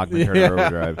sweats to Bachman Turner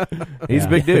Overdrive. He's a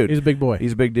big dude. He's a big boy.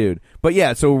 He's a big dude. But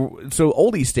yeah, so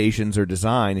oldie stations are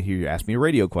designed. If you ask me a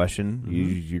radio question,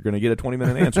 you're going to get a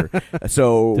 20-minute answer.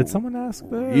 So did someone ask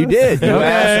this? You did. You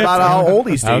asked about how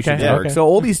oldie stations work. Okay. So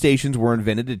oldie stations were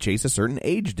invented to chase a certain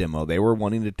age demo. They were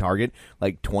wanting to target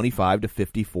like 25 to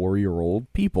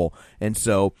 54-year-old people, and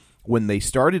so when they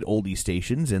started oldie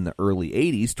stations in the early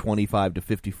 80s, 25 to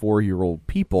 54-year-old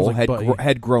people like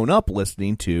had grown up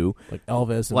listening to like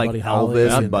Elvis and like Buddy Holly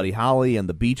Elvis and Buddy Holly and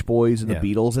the Beach Boys and Yeah.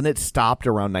 the Beatles, and it stopped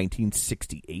around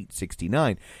 1968,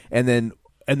 69. And then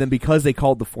because they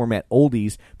called the format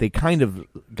oldies, they kind of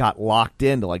got locked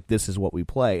into like, this is what we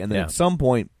play. And then Yeah. at some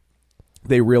point,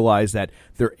 they realized that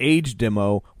their age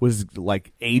demo was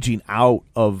like aging out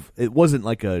of, it wasn't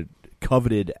like a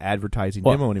coveted advertising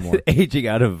demo anymore. Aging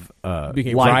out of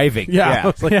Became driving. Yeah. I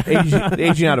was like-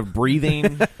 aging out of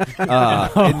breathing,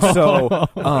 and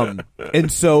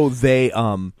so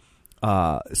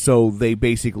they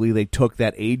basically they took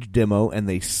that age demo and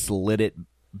they slid it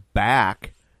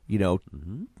back,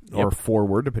 or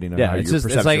forward, depending on how your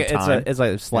perception of time. it's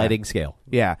like a sliding scale.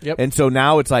 Yeah. Yep. And so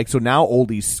now it's like, now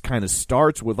oldies kind of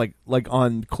starts with like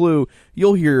on Clue,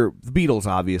 you'll hear the Beatles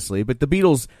obviously, but the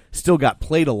Beatles still got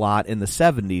played a lot in the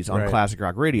 70s on Right. classic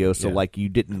rock radio. So like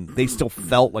they still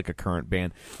felt like a current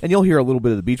band, and you'll hear a little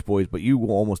bit of the Beach Boys, but you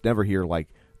will almost never hear like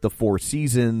the Four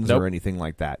Seasons or anything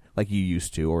like that, like you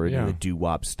used to, or the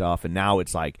doo-wop stuff. And now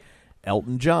it's like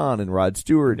Elton John and Rod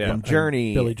Stewart from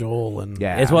Journey, Billy Joel, and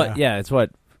It's what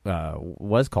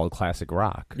was called classic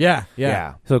rock.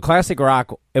 Yeah. So classic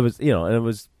rock, it was, and it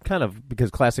was kind of because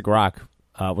classic rock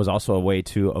was also a way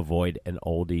to avoid an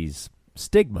oldies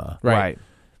stigma. Right.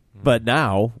 But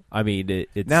now, I mean,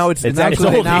 it's now it's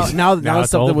Actually, oldies. now Now the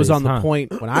stuff that was it's on the oldies, huh?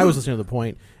 point when I was listening to the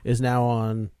point is now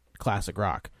on classic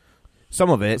rock. Some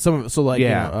of it.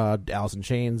 Alice in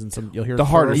Chains and some you'll hear The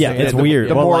harder, Yeah, it's the, weird.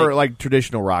 The Well, more like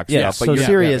traditional rock Yeah, stuff. so But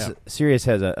Sirius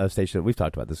has a station that we've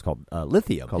talked about this called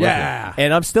Lithium. Yeah.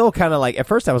 And I'm still kind of like, at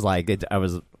first I was like, I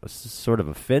was sort of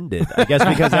offended, I guess,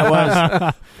 because that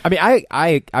was,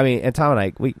 I mean, and Tom and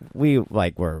I, we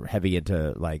like were heavy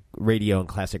into like radio and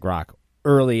classic rock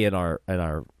early in our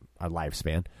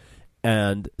lifespan.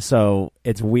 And so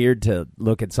it's weird to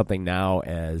look at something now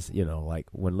as, like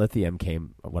when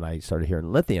I started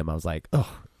hearing Lithium, I was like,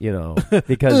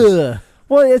 because,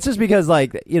 well, it's just because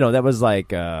like, that was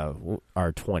like our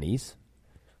 20s.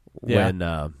 Yeah. When,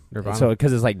 Nirvana. so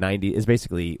because it's like 90, it's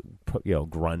basically,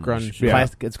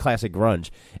 grunge. It's classic grunge.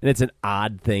 And it's an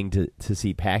odd thing to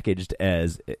see packaged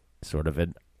as sort of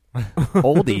an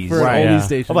oldies. For an oldies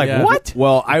station. I'm like, yeah. what?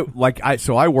 Well,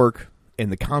 I work in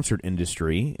the concert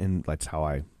industry, and that's how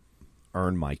I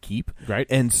earn my keep. Right.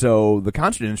 And so the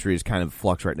concert industry is kind of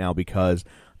flux right now because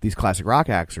these classic rock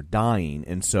acts are dying,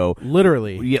 and so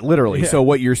Literally. Yeah, literally. Yeah. So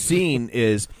what you're seeing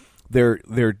is they're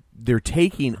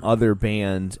taking other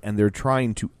bands and they're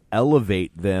trying to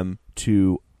elevate them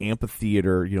to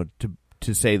amphitheater,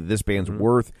 to say that this band's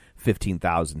worth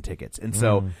 15,000 tickets. And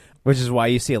so Which is why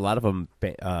you see a lot of them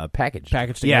packaged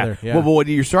together. Yeah. Well, but what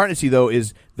you're starting to see though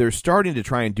is they're starting to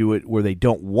try and do it where they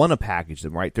don't want to package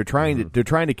them, right? They're trying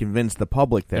to convince the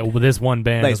public that this one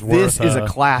band like, is this worth is a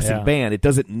classic band. It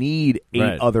doesn't need 8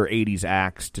 Right. other 80s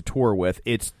acts to tour with.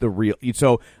 It's the real.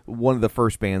 So one of the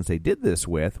first bands they did this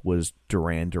with was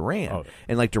Duran Duran, Oh.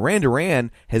 and like Duran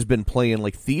Duran has been playing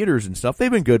like theaters and stuff.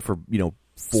 They've been good for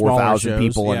 4,000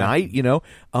 people a night,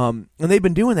 and they've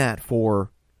been doing that for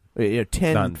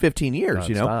 10, 15 years,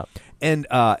 Non-stop.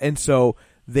 and so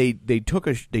they took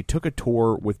a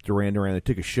tour with Duran Duran. They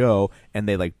took a show and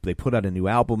they put out a new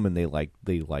album and they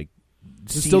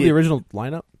Is it still the original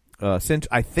lineup? Since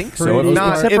I think so, Pretty if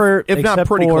not, except if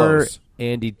pretty for close.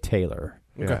 Andy Taylor,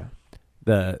 Okay.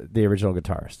 the original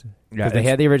guitarist. Yeah, Because they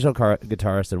had the original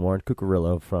guitarist, and Warren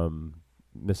Cucurullo from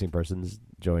Missing Persons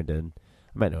joined in.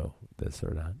 I might know this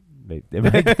or not.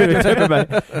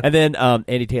 And then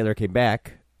Andy Taylor came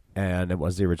back, and it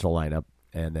was the original lineup,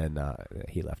 and then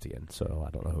he left again. So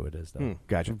I don't know who it is though.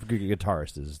 Gotcha.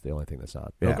 Guitarist is the only thing that's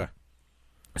not. Yeah. Okay.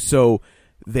 So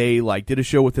they did a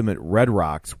show with them at Red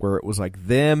Rocks where it was like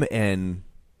them and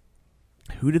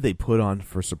who did they put on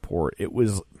for support? It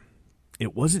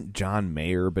wasn't John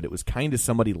Mayer, but it was kind of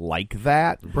somebody like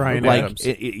that. Brian like, Adams.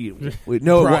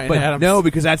 Brian Adams. No,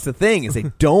 because that's the thing is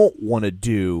they don't want to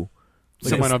do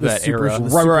Someone of the that super- era. the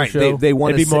right. show. They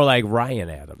want It'd to be more like Ryan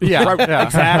Adams. Yeah, Right,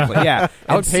 exactly. Yeah,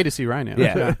 I would pay to see Ryan Adams.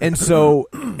 Yeah, and so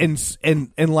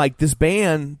and like this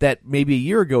band that maybe a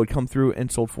year ago had come through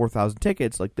and sold 4,000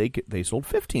 tickets, like they sold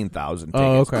 15,000 tickets.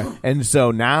 Oh, okay. And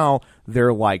so now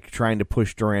they're like trying to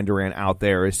push Duran Duran out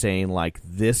there as saying like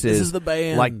this is the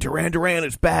band. like Duran Duran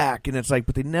is back, and it's like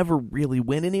but they never really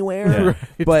went anywhere.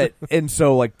 But and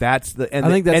so like that's the and I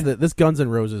think that's and, this Guns N'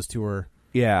 Roses tour.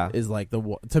 yeah. Is like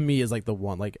to me is like the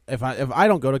one. Like if I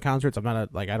don't go to concerts, I'm not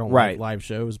I don't Right. like live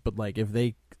shows. But like if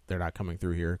they're not coming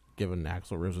through here, given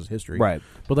Axl Rose's history, Right.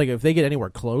 But like if they get anywhere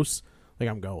close, like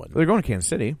I'm going. They're going to Kansas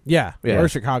City. Yeah, Yeah. or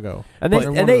Chicago, And But they- they're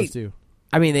and one of they- those two.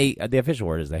 I mean, the official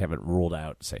word is they haven't ruled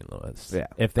out St. Louis. Yeah.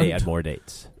 If they add more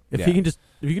dates. If you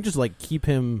can just like keep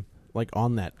him like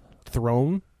on that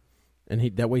throne,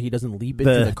 and that way he doesn't leap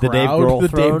into the crowd, Dave Grohl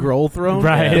throne? Dave Grohl throne,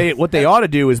 Right. What they ought to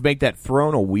do is make that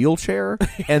throne a wheelchair,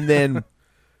 and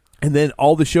then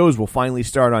all the shows will finally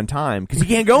start on time because he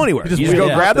can't go anywhere. You just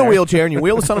go grab the wheelchair and you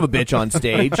wheel the son of a bitch on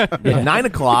stage at 9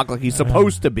 o'clock like he's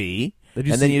supposed to be, and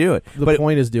then you do it. The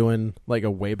Point is doing like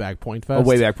a Way Back Point Fest. A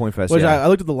Way Back Point Fest, Which yeah. I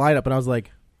looked at the lineup and I was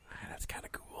like, that's kind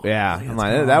of cool. Yeah, I'm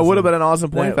like, that would have been an awesome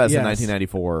Point Fest in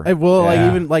 1994. Like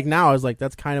even like now, I was like,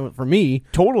 that's kind of for me.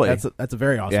 Totally, that's a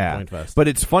very awesome Point Fest. But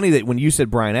it's funny that when you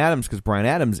said Bryan Adams, because Bryan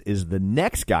Adams is the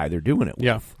next guy they're doing it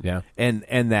with. Yeah.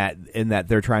 And that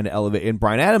they're trying to elevate. And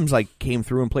Bryan Adams like came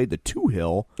through and played the Two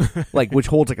Hill, like which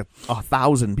holds like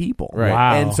 1,000 people. Right.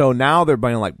 Wow. And so now they're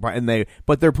buying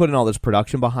but they're putting all this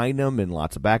production behind them and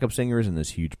lots of backup singers and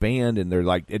this huge band, and they're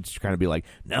like, it's kind of be like,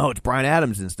 no, it's Bryan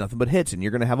Adams and it's nothing but hits, and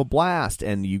you're gonna have a blast,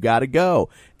 and you got to go.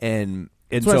 And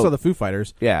that's when I saw the Foo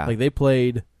Fighters. Yeah, like they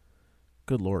played,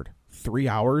 good Lord, 3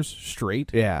 hours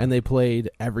straight. Yeah, and they played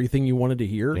everything you wanted to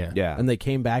hear. Yeah, and they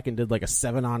came back and did like a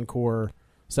 7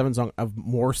 song of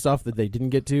more stuff that they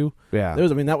didn't get to. Yeah,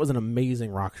 that was an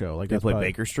amazing rock show. Like they played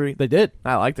Baker Street. They did.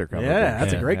 I like their cover. Yeah,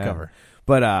 that's a great cover.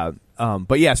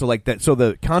 But yeah, so like that. So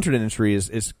the concert industry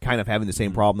is kind of having the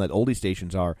same problem that oldie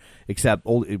stations are, except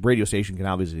radio station can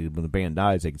obviously, when the band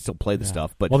dies, they can still play the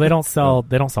stuff. But they don't sell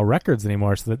records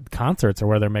anymore, so the concerts are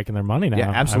where they're making their money now.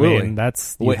 Yeah, absolutely. I mean,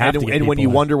 that's you have to get and when you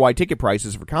people wonder why ticket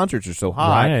prices for concerts are so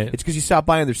high, Right. it's because you stop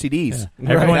buying their CDs.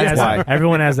 Yeah.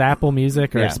 Everyone has Apple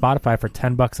Music or Spotify for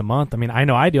 $10 a month. I mean, I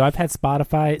know I do. I've had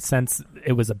Spotify since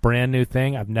it was a brand new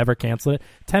thing. I've never canceled it.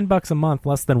 $10 a month,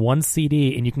 less than one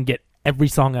CD, and you can get every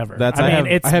song ever.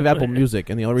 I have Apple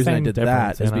Music, and the only reason I did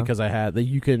that is you know? because I had that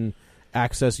you can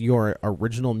access your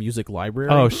original music library.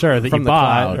 Oh, sure, that from you the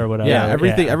bought cloud. or whatever. Yeah,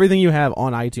 everything you have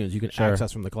on iTunes you can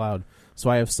access from the cloud.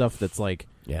 So I have stuff that's like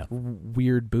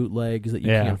weird bootlegs that you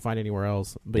can't find anywhere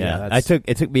else. But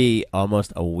it took me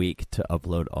almost a week to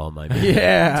upload all my music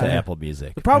to Apple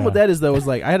Music. The problem with that is though is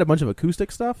like I had a bunch of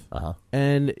acoustic stuff,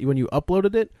 and when you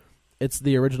uploaded it, it's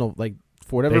the original like.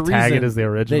 For whatever reason, they tag it as the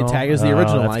original. They tag it as the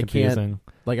original. That's I confusing.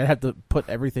 can't. I have to put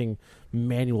everything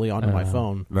manually onto my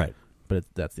phone. Right. But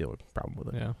that's the only problem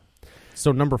with it. Yeah.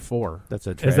 So number 4. That's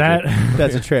a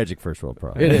tragic first world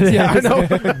problem. It is. Yeah, I know.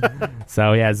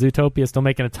 So yeah, Zootopia is still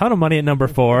making a ton of money at number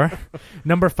 4.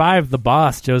 Number 5, The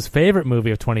Boss, Joe's favorite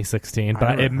movie of 2016,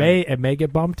 but it may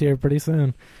get bumped here pretty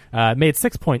soon. It made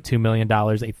 $6.2 million, a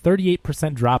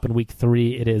 38% drop in week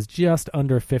 3. It is just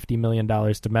under $50 million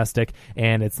domestic,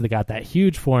 and they got that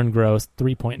huge foreign gross,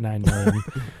 $3.9 million.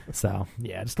 So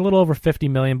yeah, just a little over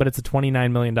 $50 million, but it's a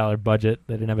 $29 million budget.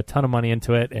 They didn't have a ton of money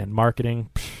into it, and marketing.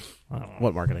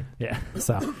 What marketing? Yeah.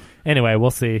 So anyway,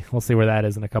 we'll see. We'll see where that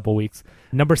is in a couple weeks.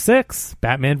 Number 6,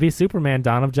 Batman v Superman: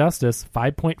 Dawn of Justice,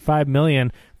 $5.5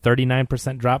 million,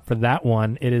 39% drop for that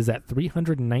one. It is at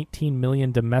 $319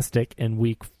 million domestic in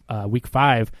week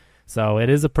 5. So it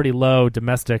is a pretty low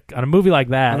domestic on a movie like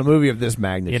that. On a movie of this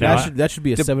magnitude, that should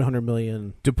be a $700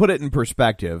 million. To put it in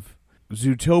perspective,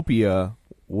 Zootopia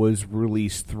was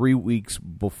released 3 weeks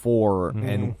before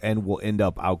and will end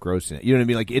up outgrossing it. You know what I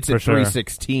mean? Like it's at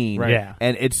 316, right. Yeah,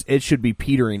 and it should be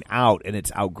petering out, and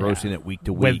it's outgrossing it week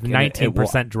to week with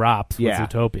 19% drops with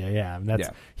Zootopia. Yeah, that's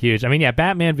huge. I mean,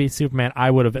 Batman v Superman.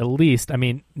 I would have at least. I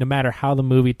mean, no matter how the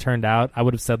movie turned out, I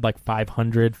would have said like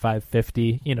 500,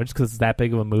 550. You know, just because it's that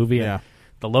big of a movie. Yeah, and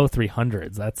the low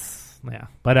 300s. That's. Yeah,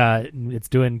 but it's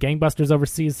doing gangbusters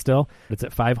overseas still. It's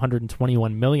at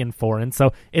 521 million foreign,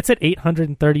 so it's at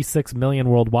 836 million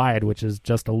worldwide, which is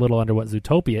just a little under what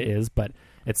Zootopia is, but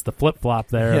it's the flip flop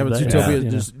there. Yeah, but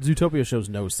Zootopia shows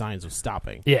no signs of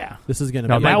stopping. Yeah, this is going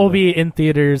to be that will be in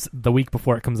theaters the week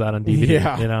before it comes out on DVD.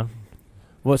 Yeah, you know.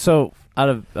 Well, so out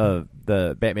of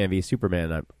the Batman v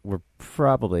Superman, we're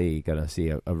probably going to see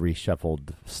a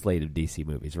reshuffled slate of DC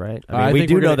movies, right? I mean, we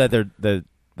do know that the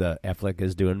Affleck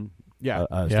is doing. Yeah,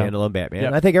 a standalone Batman.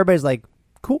 Yep. I think everybody's like,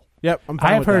 cool. Yep,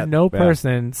 I have heard no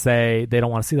person say they don't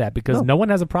want to see that because no one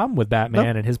has a problem with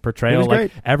Batman and his portrayal.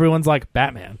 Like everyone's like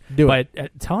Batman, but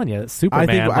telling you,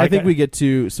 Superman. I think we get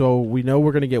to. So we know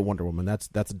we're going to get Wonder Woman. That's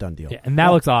a done deal. Yeah, and that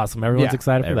looks awesome. Everyone's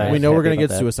excited for that. We know we're going to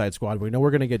get Suicide Squad. We know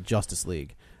we're going to get Justice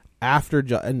League after,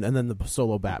 and then the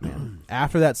solo Batman.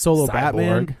 After that solo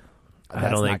Batman. I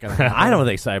don't think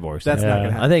Cyborg's. That's not going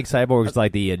to happen. I think Cyborg's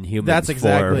like the Inhuman. That's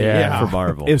exactly for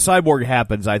Marvel. If Cyborg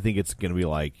happens, I think it's going to be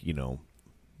like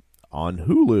on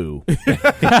Hulu.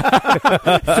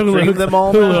 Stream them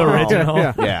all. Hulu original.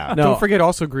 Yeah. No. Don't forget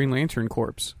also Green Lantern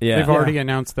Corps. Yeah. They've already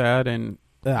announced that, and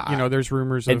there's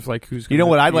rumors of like who's. You know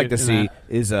what I'd be like to in see that.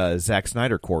 is Zack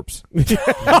Snyder corpse. Oh,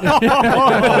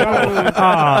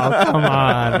 come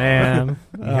on, man.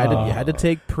 You had to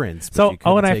take Prince, but So, you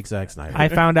couldn't and take Zack Snyder. I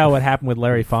found out what happened with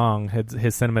Larry Fong,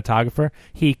 his cinematographer.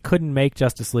 He couldn't make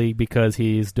Justice League because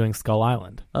he's doing Skull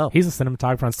Island. Oh. He's a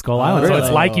cinematographer on Skull Island. So really?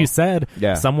 it's like you said,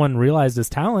 Yeah. someone realized his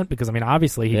talent because, I mean,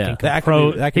 obviously he can, That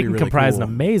could be really comprise cool. an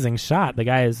amazing shot. The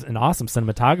guy is an awesome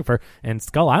cinematographer, and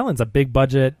Skull Island's a big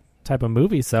budget type of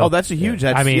movie. So That's a huge.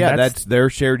 That's, I mean, that's their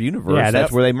shared universe. Yeah, that's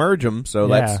that's- where they merge them. So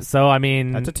that's so I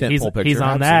mean, that's a tentpole he's picture.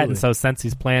 on that, Absolutely. and so since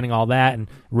he's planning all that and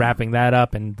wrapping that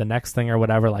up, and the next thing or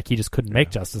whatever, like he just couldn't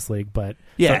make Justice League, but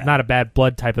Yeah. so not a bad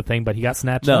blood type of thing, but he got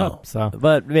snatched No, up. So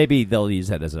but maybe they'll use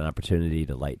that as an opportunity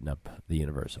to lighten up the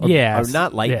universe. Or, Yes. or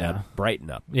not lighten Yeah. up, brighten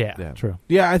up. yeah, true.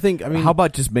 yeah, I mean, how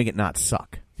about just make it not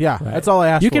suck? yeah, that's all I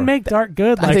asked You for. can make dark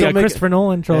good, I like think the make Christopher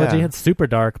Nolan trilogy. Yeah. It's super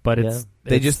dark, but it's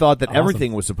They just thought that awesome.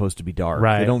 everything was supposed to be dark.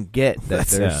 Right. They don't get that.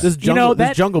 There's This jungle, that-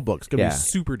 this Jungle Book's gonna Yeah. be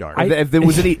super dark. if there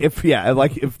was any, if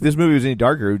this movie was any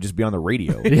darker, it would just be on the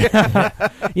radio.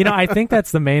 You know, I think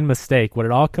that's the main mistake. What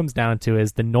it all comes down to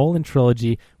is the Nolan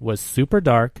trilogy was super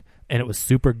dark and it was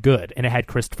super good, and it had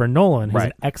Christopher Nolan, who's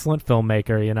an excellent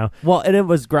filmmaker. You know, Well, and it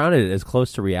was grounded as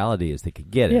close to reality as they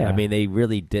could get it. Yeah. I mean, they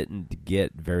really didn't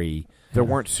get very. There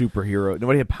weren't superheroes.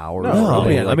 Nobody had powers. No,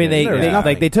 Nobody yeah, had, I mean, they nothing.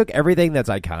 like they took everything that's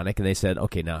iconic and they said,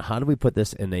 okay, now how do we put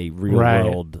this in a real Right.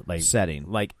 world like setting.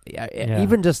 Like Yeah.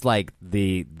 even just like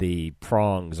the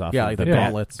prongs off Yeah, of like the the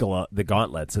gauntlets. The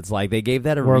gauntlets. It's like they gave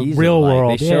that a Or reason. real like,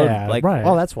 world, They showed yeah, like, right.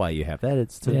 oh, that's why you have that.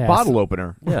 It's to Yeah. bottle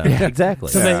opener. Yeah, exactly.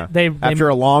 So Yeah. they After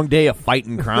a long day of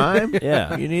fighting crime,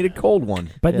 Yeah. you need a cold one.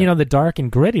 But you know, the dark and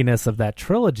grittiness of that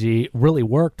trilogy really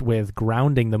worked with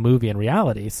grounding the movie in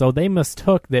reality. So they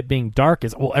mistook that being dark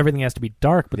is everything has to be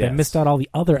dark, but they Yes. missed out all the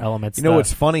other elements. You know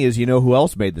what's funny is who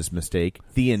else made this mistake?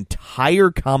 The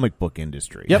entire comic book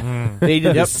industry. Yep. They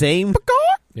did the same.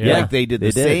 Yeah. Like they did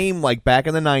the same, like back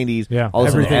in the 90s. Yeah. All of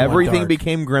a sudden, Everything went everything dark.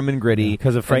 became grim and gritty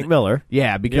because of Frank Miller.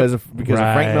 Yeah, because of Right.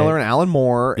 Frank Miller and Alan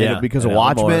Moore, Yeah. and because And of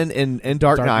Alan Watchmen and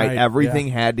Dark Knight, Knight, everything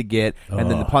had to get, and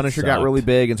then the Punisher got sucked. really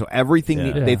big, and so everything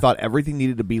Yeah. they thought everything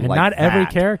needed to be and like not every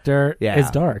that. character Yeah.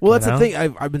 is dark. Well, that's you know? the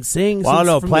thing I've been saying. Well, I don't since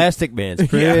know. from Plastic Man's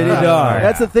pretty Yeah. dark.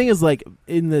 That's the thing is like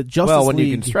in the Justice Well, when League.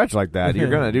 you can stretch like that, you're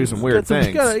gonna do some weird got some- things.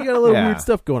 You got a little Yeah. weird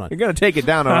stuff going on. You're gonna take it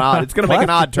down an odd. It's gonna make an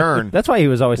odd turn. That's why he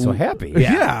was always so happy.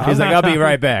 Yeah. He's like, I'll be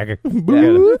right back.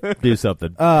 Gotta do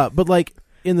something. But like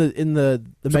in the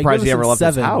Surprised he ever left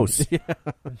his Magnificent house.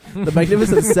 Seven, the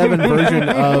Magnificent Seven version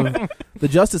of the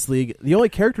Justice League, the only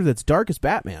character that's dark is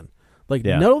Batman. Like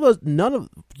Yeah. none of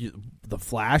the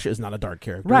Flash is not a dark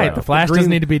character. Right, the Flash doesn't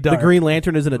need to be dark. The Green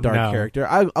Lantern isn't a dark No. character.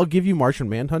 I'll give you Martian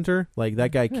Manhunter. Like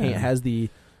that guy has the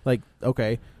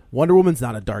okay. Wonder Woman's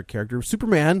not a dark character.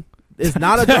 Superman is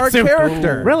not a dark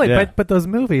character. Really, Yeah. but those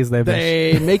movies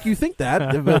They make you think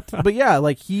that, but yeah,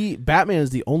 like Batman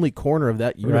is the only corner of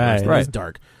that universe Right. that is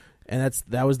dark, and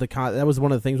that was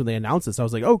one of the things when they announced this. I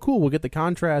was like, oh, cool, we'll get the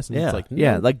contrast. And it's like, no.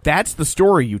 Yeah, like that's the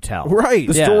story you tell. Right.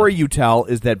 The Yeah. story you tell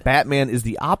is that Batman is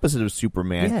the opposite of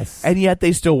Superman. Yes. And yet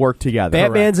they still work together.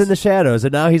 Batman's in the shadows,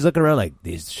 and now he's looking around like,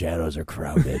 these shadows are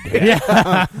crowded.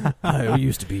 it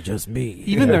used to be just me.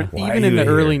 Even Why in are the you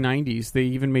early here? 90s, they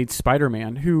even made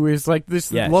Spider-Man, who is like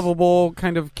this Yes. lovable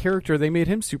kind of character. They made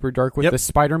him super dark with Yep. the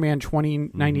Spider-Man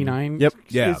 2099. Yep.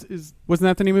 Yeah. Wasn't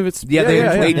that the name of it? Yeah, they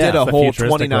yeah. did a The whole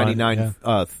futuristic 2099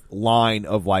 line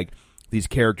of like these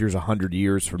characters 100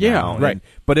 years from Yeah, now. right. And-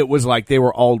 but it was like they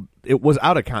were all. It was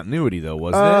out of continuity though,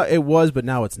 wasn't it? It was, but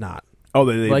now it's not. Oh,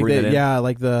 they like bring it in. yeah,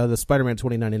 like the Spider-Man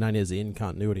 2099 is in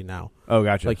continuity now. Oh,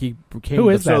 gotcha. Like he became Who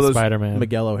is the- that those- Spider-Man?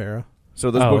 Miguel O'Hara.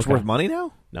 so those Oh, books okay. worth money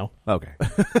now? No, Okay,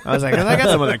 I was like, I got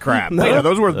some of that crap. Wait, are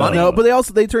those worth money? no, but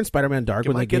they turned Spider-Man dark Can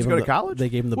when my they kids gave go him to college? They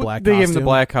gave him the Well, black. they gave him costume. the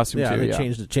black costume, Yeah, too, they yeah.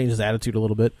 changed his attitude a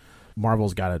little bit.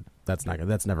 Marvel's got to. That's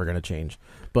never going to change.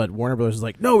 But Warner Brothers is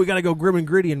like, no, we got to go grim and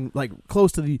gritty and like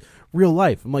close to the real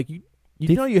life. I'm like, you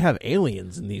know, you have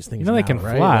aliens in these things. You know they now, can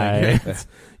right? fly. Like, it's-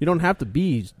 you don't have to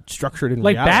be structured in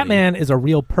like reality. Batman is a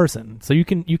real person, so you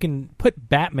can put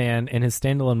Batman in his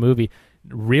standalone movie,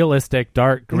 realistic,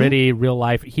 dark, gritty, real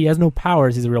life. He has no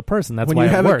powers. He's a real person. That's when why you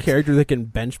it have works. a character that can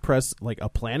bench press like a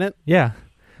planet, Yeah.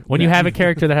 When you have a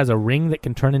character that has a ring that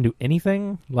can turn into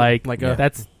anything, like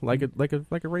that's like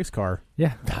a race car,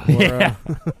 yeah,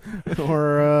 or,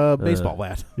 or a baseball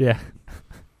bat. yeah.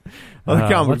 Well,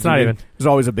 the comic let's book, not even. There's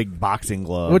always a big boxing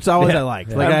glove. Which always I liked.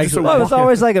 Like I I'm actually, Well, it's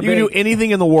always like a you can do big, anything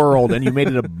in the world, and you made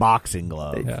it a boxing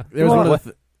glove. Yeah. there was one of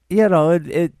the you know,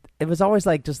 it was always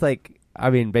like just like I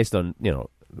mean, based on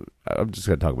I'm just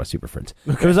going to talk about Super Friends.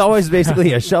 It was always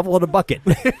basically a shovel and a bucket.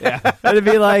 And it'd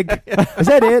be like, is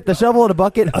that it? The shovel and a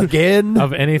bucket again?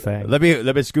 Of anything. Let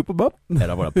me scoop them up, and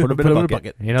I'm going to put them in a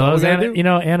bucket. You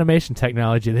know, animation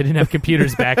technology. They didn't have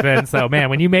computers back then, so man,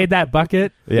 when you made that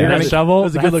bucket, that shovel, it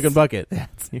was a good looking bucket.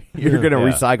 You're going to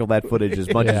recycle that footage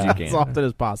as much as you can, as often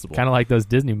as possible. Kind of like those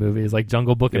Disney movies, like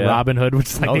Jungle Book and Robin Hood, which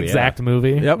is like the exact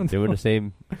movie. Yep, doing the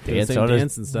same dance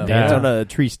and stuff. Dance on a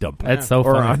tree stump. That's so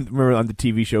funny. Remember on the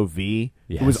TV show V?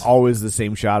 Yes. It was always the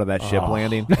same shot of that ship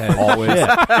landing. Always.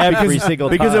 Every single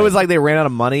time. Because it was like they ran out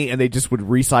of money and they just would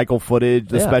recycle footage,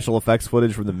 the special effects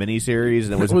footage from the miniseries,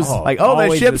 and it was like,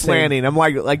 that ship's landing. I'm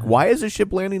like, why is a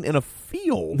ship landing in a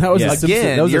field? That was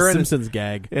a Simpsons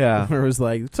gag. Yeah. Where it was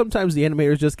like, sometimes the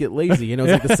animators just get lazy. You know,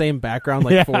 it's like the same background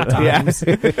like 4 times.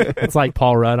 It's like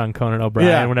Paul Rudd on Conan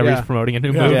O'Brien whenever he's promoting a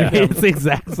new movie. It's the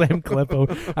exact same clip.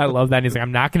 I love that. And he's like,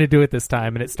 I'm not going to do it this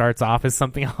time. And it starts off as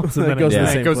something else. And then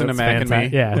it goes into Mac and Me.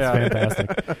 Yeah, it's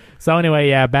fantastic. So anyway,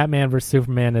 Batman vs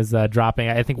Superman is dropping.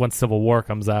 I think once Civil War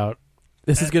comes out,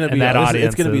 this is going to be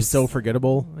it's going to be so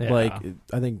forgettable. Yeah. Like,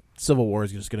 I think Civil War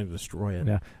is just going to destroy it.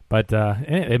 Yeah, but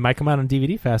it might come out on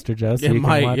DVD faster, Joe. So it you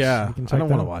might. Can watch, yeah, you can I don't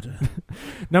want to watch it.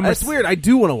 That's weird. I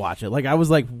do want to watch it. Like, I was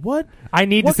like, what? I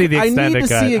need to see the extended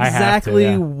cut. I need to see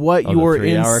exactly what your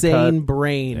insane cut.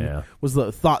 brain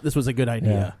thought this was a good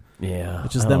idea. Yeah,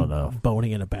 which is them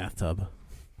boning in a bathtub.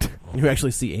 You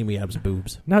actually see Amy Adams'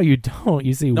 boobs. No, you don't.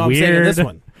 You see weird. I'm saying in this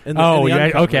one.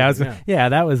 Okay.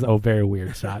 That was a very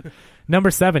weird shot. Number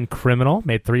 7, Criminal,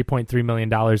 made $3.3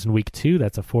 million in week 2.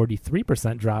 That's a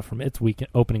 43% drop from its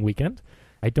opening weekend.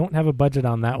 I don't have a budget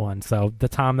on that one. So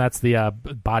that's the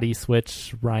body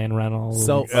switch, Ryan Reynolds,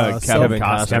 Kevin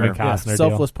Costner.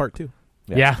 Selfless Part 2.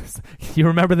 Yeah. You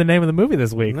remember the name of the movie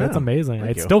this week. That's amazing.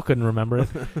 I still couldn't remember it.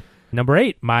 Number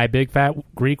 8, My Big Fat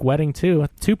Greek Wedding 2,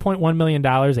 $2.1 million, a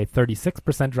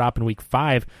 36% drop in week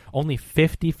 5, only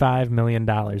 $55 million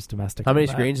domestic. How many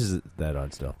screens is that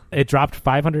on still? It dropped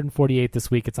 548 this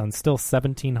week. It's on still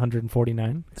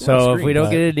 1,749. So if we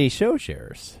don't get any show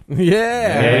shares.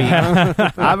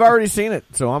 Yeah. I've already seen it,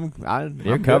 so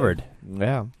you're covered.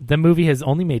 Yeah. The movie has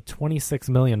only made $26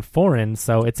 million foreign,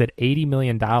 so it's at $80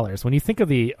 million. When you think of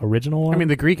the original one, I mean,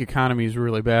 the Greek economy is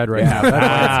really bad right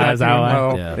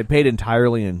now. They paid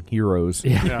entirely in heroes.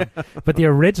 Yeah. But the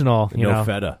original, no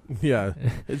feta. Yeah,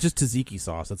 it's just tzatziki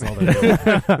sauce. That's all they do.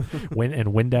 And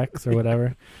Windex or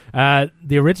whatever.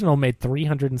 The original made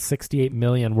 $368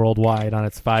 million worldwide on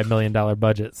its $5 million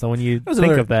budget. So when you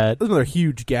think of that, there's another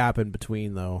huge gap in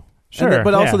between, though. Sure,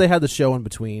 but also they had the show in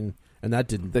between. And that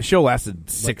didn't. The show lasted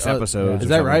 6 episodes. Is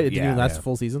that right? It didn't even last a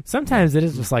full season? Sometimes it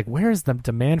is just like, where's the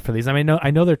demand for these? I mean,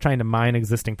 I know they're trying to mine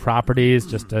existing properties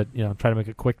just to try to make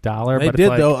a quick dollar. They but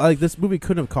did, it's though. Like, this movie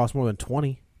couldn't have cost more than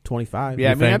 20, 25. Yeah,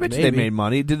 I mean, I bet they made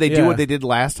money. Did they do what they did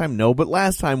last time? No, but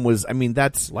last time was, I mean,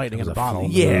 that's lightning in the bottle.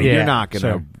 Yeah, you're not going to.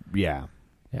 Sure. Yeah.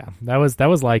 Yeah, that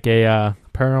was like a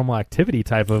Paranormal Activity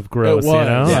type of gross, you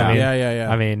know? Yeah.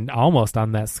 I mean, almost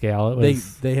on that scale. It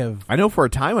was. They have. I know for a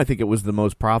time, I think it was the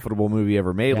most profitable movie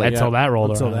ever made. Until that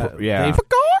rolled around.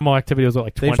 Paranormal Activity was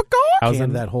like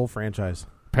 20,000. That whole franchise.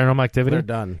 Paranormal Activity. They're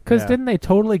done. Because didn't they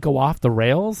totally go off the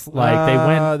rails?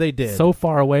 Like they did so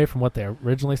far away from what they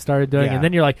originally started doing, and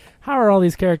then you're like, how are all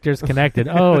these characters connected?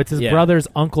 Oh, it's his brother's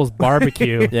uncle's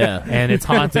barbecue, and it's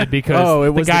haunted because it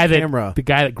was the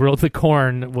guy that grilled the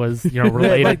corn was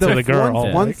related to the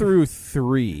girl. 1 through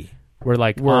 3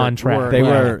 were on track.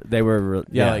 They were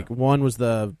like 1 was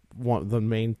the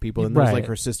main people, and there was like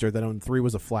her sister. Then 3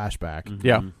 was a flashback.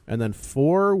 Yeah, and then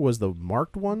 4 was the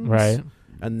marked ones. Right.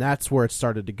 And that's where it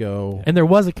started to go. And there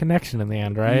was a connection in the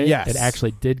end, right? Yes. It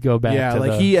actually did go back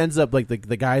to he ends up, like, the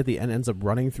guy at the end ends up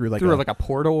running through a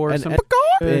portal or something.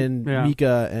 In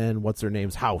Mika and what's her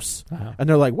name's house. Uh-huh. And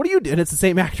they're like, what are you doing? And it's the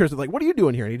same actors. They're like, what are you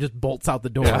doing here? And he just bolts out the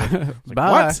door. Like,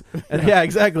 bye. What? And,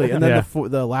 exactly. And then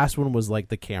the last one was, like,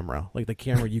 the camera. Like, the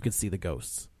camera, you could see the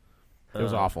ghosts. It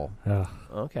was awful.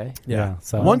 Okay. Yeah.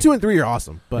 So 1, 2, and 3 are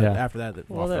awesome. But after that,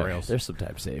 off the rails. There's some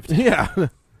time saved. Yeah.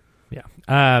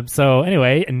 Yeah. So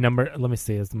anyway, let me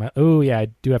see. I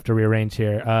do have to rearrange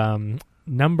here.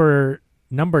 Number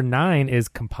 9 is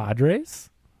Compadres.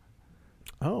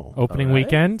 Oh. Opening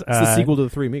weekend. It's the sequel to The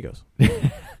Three Amigos.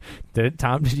 Did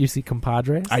you see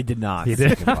Compadres? I did not. You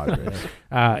did? It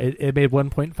made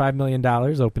 $1.5 million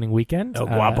opening weekend. Oh,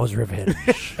 Guapo's Revenge.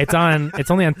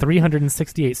 It's only on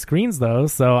 368 screens though,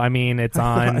 so I mean it's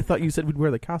on. I thought you said we'd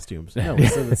wear the costumes. No,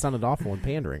 it sounded awful and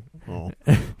pandering. Oh.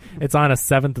 It's on a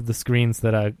seventh of the screens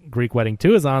that Greek Wedding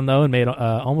 2 is on, though, and made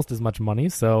almost as much money.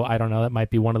 So I don't know. That might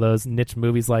be one of those niche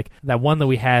movies like that one that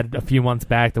we had a few months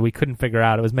back that we couldn't figure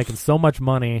out. It was making so much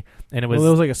money, and it was... Well,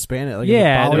 it was like a Spanish... Like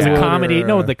yeah, there was a Bollywood comedy. or-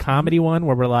 No, the comedy one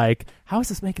where we're like, how is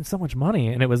this making so much money?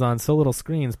 And it was on so little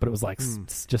screens, but it was like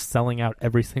just selling out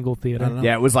every single theater.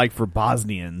 Yeah, it was like for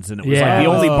Bosnians, and it was Yeah. like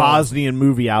the only Bosnian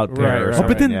movie out there. Right, or right, Oh, something,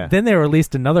 but then, yeah. then they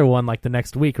released another one like the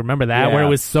next week. Remember that Yeah. where it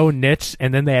was so niche,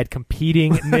 and then they had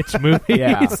competing niche movies.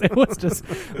 Yeah. It was just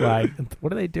like,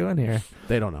 what are they doing here?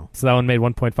 They don't know. So that one made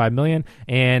 $1.5 million,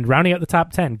 and rounding out the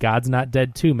top 10, God's Not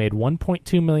Dead 2 made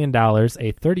 $1.2 million,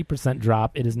 a 30%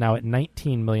 drop. It is now at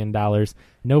 $19 million.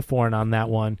 No foreign on that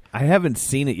one. I haven't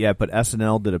seen it yet, but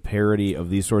SNL did a parody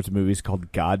of these sorts of movies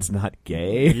called God's Not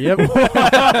Gay. Yep.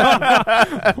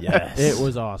 Yes. It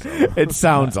was awesome. It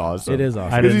sounds awesome. It is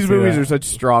awesome. I Because didn't these see movies that. are such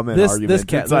straw man This arguments.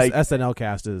 this It's like, SNL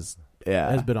cast has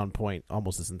yeah. been on point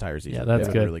almost this entire season. Yeah, that's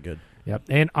It's good. Really good. Yep.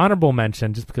 And honorable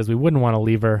mention, just because we wouldn't want to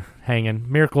leave her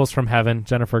hanging, Miracles from Heaven,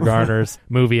 Jennifer Garner's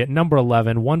movie at number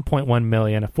 11, $1.1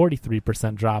 million, a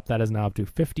 43% drop. That is now up to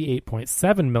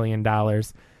 $58.7 million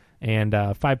and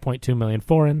 $5.2 million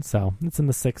foreign, so it's in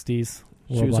the 60s.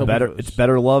 She was better. It's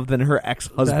better love than her That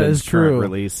ex-husband's is true. current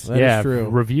release. That yeah, is true.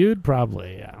 reviewed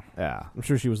probably, yeah. Yeah. I'm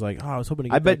sure she was like, oh, I was hoping to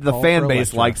get I bet that the call fan for base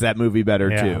Electra. likes that movie better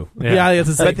Yeah. too. Yeah, I guess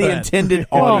it's I like bet the that. intended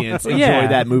audience enjoy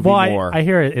that movie well, more. I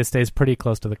hear it stays pretty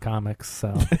close to the comics,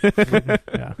 so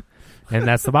yeah. And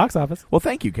that's the box office. Well,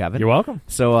 thank you, Kevin. You're welcome.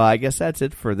 So I guess that's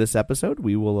it for this episode.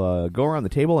 We will go around the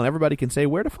table, and everybody can say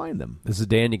where to find them. This is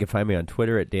Dan. You can find me on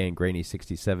Twitter at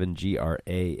DanGraney67,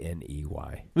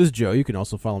 GRANEY. This is Joe. You can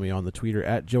also follow me on the Twitter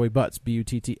at Joey Butts,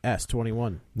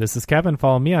 BUTTS21. This is Kevin.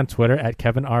 Follow me on Twitter at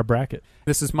Kevin R. Brackett.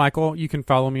 This is Michael. You can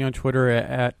follow me on Twitter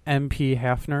at MP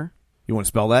Hafner. You want to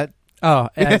spell that? Oh,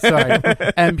 sorry.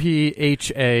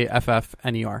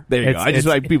 MPHAFFNER. There you go. I just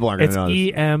like people aren't going to know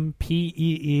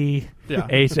this.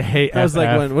 It's EMPEEHAFF. That was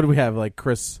like what do we have? Like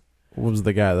Chris, what was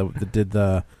the guy that did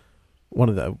the one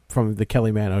of the from the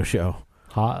Kelly Mano show?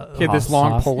 He had this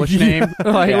long Polish name.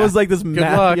 Like, it was like this Good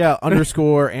luck.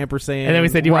 underscore ampersand. And then we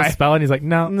said, do you want to spell it? And he's like,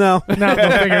 no, no, we'll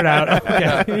figure it out.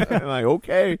 Okay. I'm like,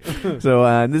 okay. So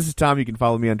and this is Tom. You can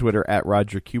follow me on Twitter at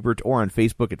Roger Kubert or on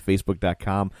Facebook at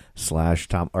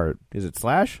facebook.com/Tom. Or is it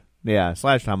slash? Yeah,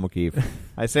 /Tom O'Keefe.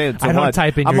 I say it so I don't much.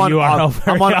 type in I'm your on, URL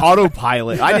very I'm on often.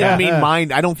 autopilot. I didn't mean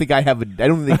mine. I don't think I have. I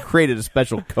don't think they created a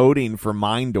special coding for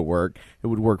mine to work. It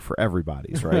would work for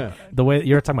everybody's, right? The way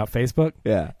you're talking about Facebook,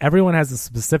 Yeah. everyone has a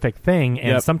specific thing,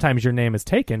 and Yep. sometimes your name is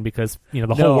taken because the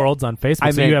No, whole world's on Facebook.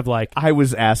 I So meant- you have like, I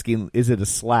was asking, is it a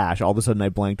slash? All of a sudden, I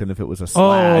blanked on if it was a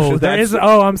slash. oh, there That's- is.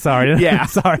 Oh, I'm sorry. Yeah.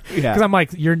 sorry. Yeah. Because I'm like,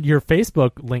 your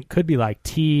Facebook link could be like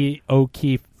T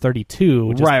O'Keefe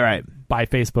 32, just right. by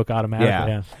Facebook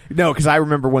automatically. Yeah. No, because I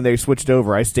remember when they switched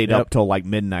over, I stayed Yep. up till like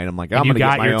midnight. I'm like, And I'm you going to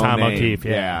got get my your own Tom name. O'Keefe.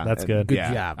 Yeah, that's good. Good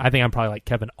Yeah. job. I think I'm probably like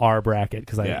Kevin R. Brackett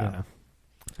because Yeah.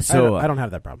 So So I don't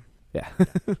have that problem. yeah,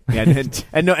 yeah,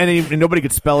 and nobody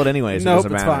could spell it anyways. Nope, it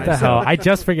doesn't it's matter. fine. What the hell? I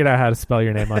just figured out how to spell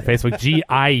your name on Facebook.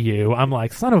 GIU. I'm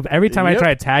like, son of. Every time I Yep.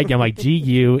 try to tag you, I'm like,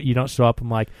 GU. You don't show up. I'm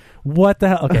like, what the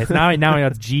hell? Okay, so now I know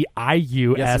it's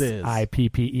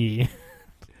GIUSIPPE.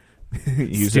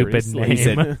 Stupid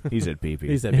name. He said PP.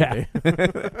 He said Yeah.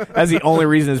 PP. That's the only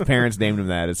reason his parents named him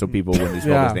that is so people when they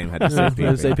spelled his name had to say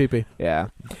PP. Say PP. Yeah.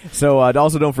 So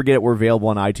also don't forget we're available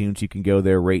on iTunes. You can go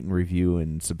there, rate and review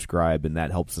and subscribe, and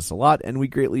that helps us a lot, and we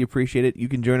greatly appreciate it. You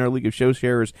can join our League of Show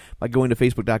Sharers by going to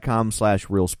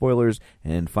facebook.com/Real Spoilers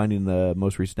and finding the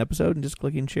most recent episode and just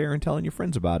clicking share and telling your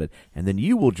friends about it. And then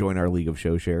you will join our League of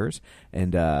Show Sharers,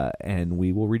 and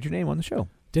we will read your name on the show.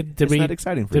 Did Isn't we? that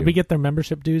exciting for Did you? we get their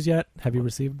membership dues yet? Have you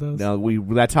received those? No,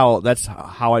 that's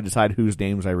how I decide whose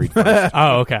names I read first.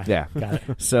 Oh, okay. Yeah. Got it.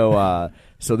 So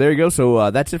there you go. So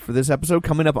that's it for this episode.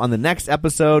 Coming up on the next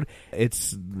episode,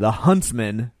 it's The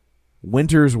Huntsman,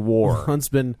 Winter's War.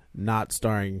 Huntsman not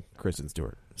starring Kristen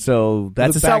Stewart. So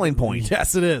that's The a back- selling point.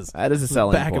 Yes, it is. That is a The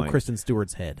selling back point. of Kristen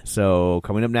Stewart's head. So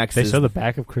coming up next They is show the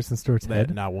back of Kristen Stewart's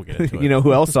head. Now we'll get into it. you know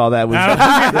who else saw that was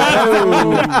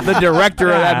the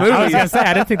director of that movie. I was gonna say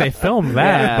I didn't think they filmed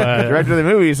that. Yeah, but the director of the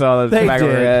movie saw the They back of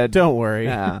her did. head. Don't worry.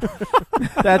 Yeah.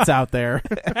 That's out there.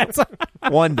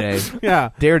 One day, Yeah.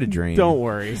 dare to dream. Don't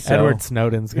worry. So- Edward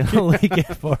Snowden's gonna leak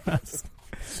it for us.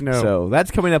 Snow. So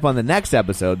that's coming up on the next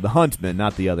episode, The Huntsman,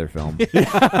 not the other film.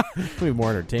 It'll be more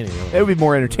entertaining. It would be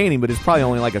more entertaining, but it's probably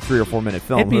only like a 3 or 4 minute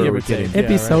film. It'd be, Who are give we or take. kidding? It'd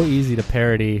be Yeah, so right. easy to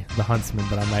parody The Huntsman,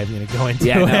 but I'm not even going to go into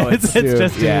Yeah, it. no, it's too-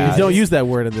 just too yeah. easy. Don't use that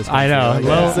word in this. I know. country.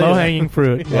 Low, Say low that. hanging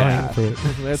fruit. Low Yeah. hanging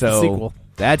fruit. That's So the sequel.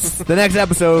 that's the next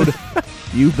episode.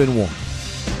 You've been warned.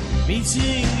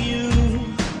 Meeting you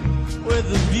with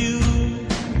a view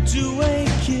to a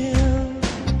kill.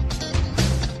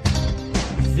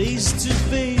 face to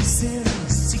face in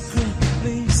secret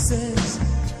places,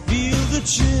 feel the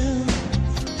chill.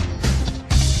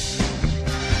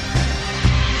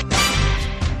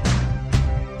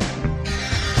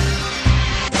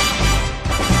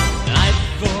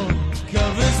 Nightfall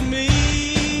covers me,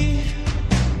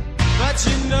 but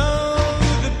you know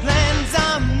the plans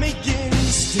I'm making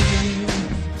still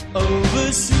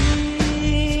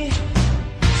oversee.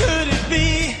 Could it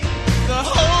be the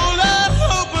whole of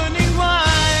opening wide?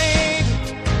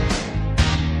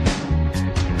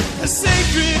 A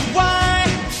sacred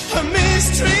wine, a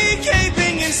mystery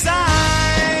gaping inside.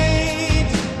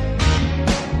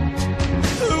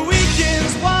 The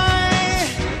weekend's wine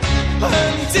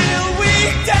until we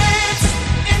dance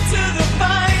into the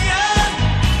fire.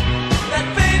 That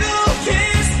fatal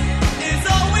kiss is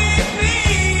all we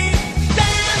need.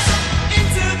 Dance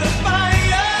into the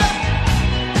fire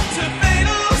to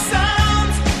fatal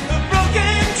sounds of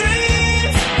broken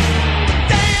dreams.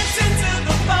 Dance into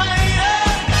the fire.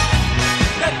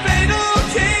 That fatal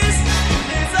kiss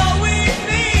is all we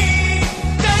need.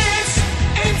 Dance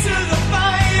into the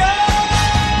fire.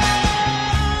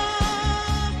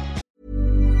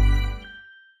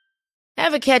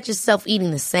 Ever catch yourself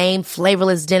eating the same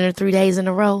flavorless dinner 3 days in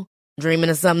a row? Dreaming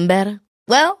of something better?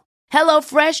 Well,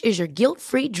 HelloFresh is your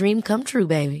guilt-free dream come true,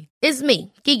 baby. It's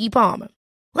me, Keke Palmer.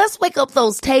 Let's wake up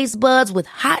those taste buds with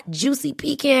hot, juicy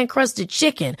pecan-crusted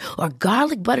chicken or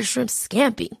garlic butter shrimp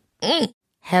scampi.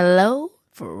 Hello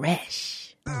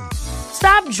Fresh.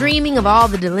 Stop dreaming of all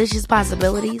the delicious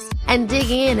possibilities and dig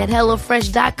in at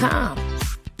HelloFresh.com.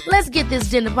 Let's get this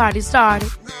dinner party started.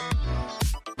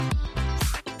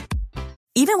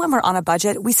 Even when we're on a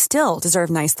budget, we still deserve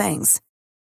nice things.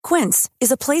 Quince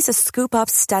is a place to scoop up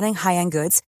stunning high-end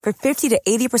goods for 50 to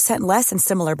 80% less than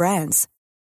similar brands.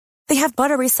 They have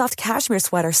buttery soft cashmere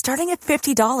sweaters starting at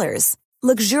 $50,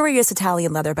 luxurious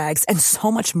Italian leather bags, and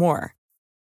so much more.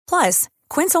 Plus,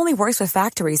 Quince only works with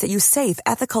factories that use safe,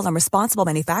 ethical, and responsible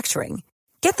manufacturing.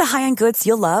 Get the high-end goods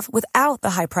you'll love without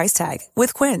the high price tag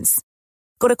with Quince.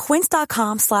 Go to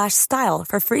quince.com/style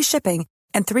for free shipping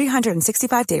and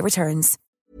 365-day returns.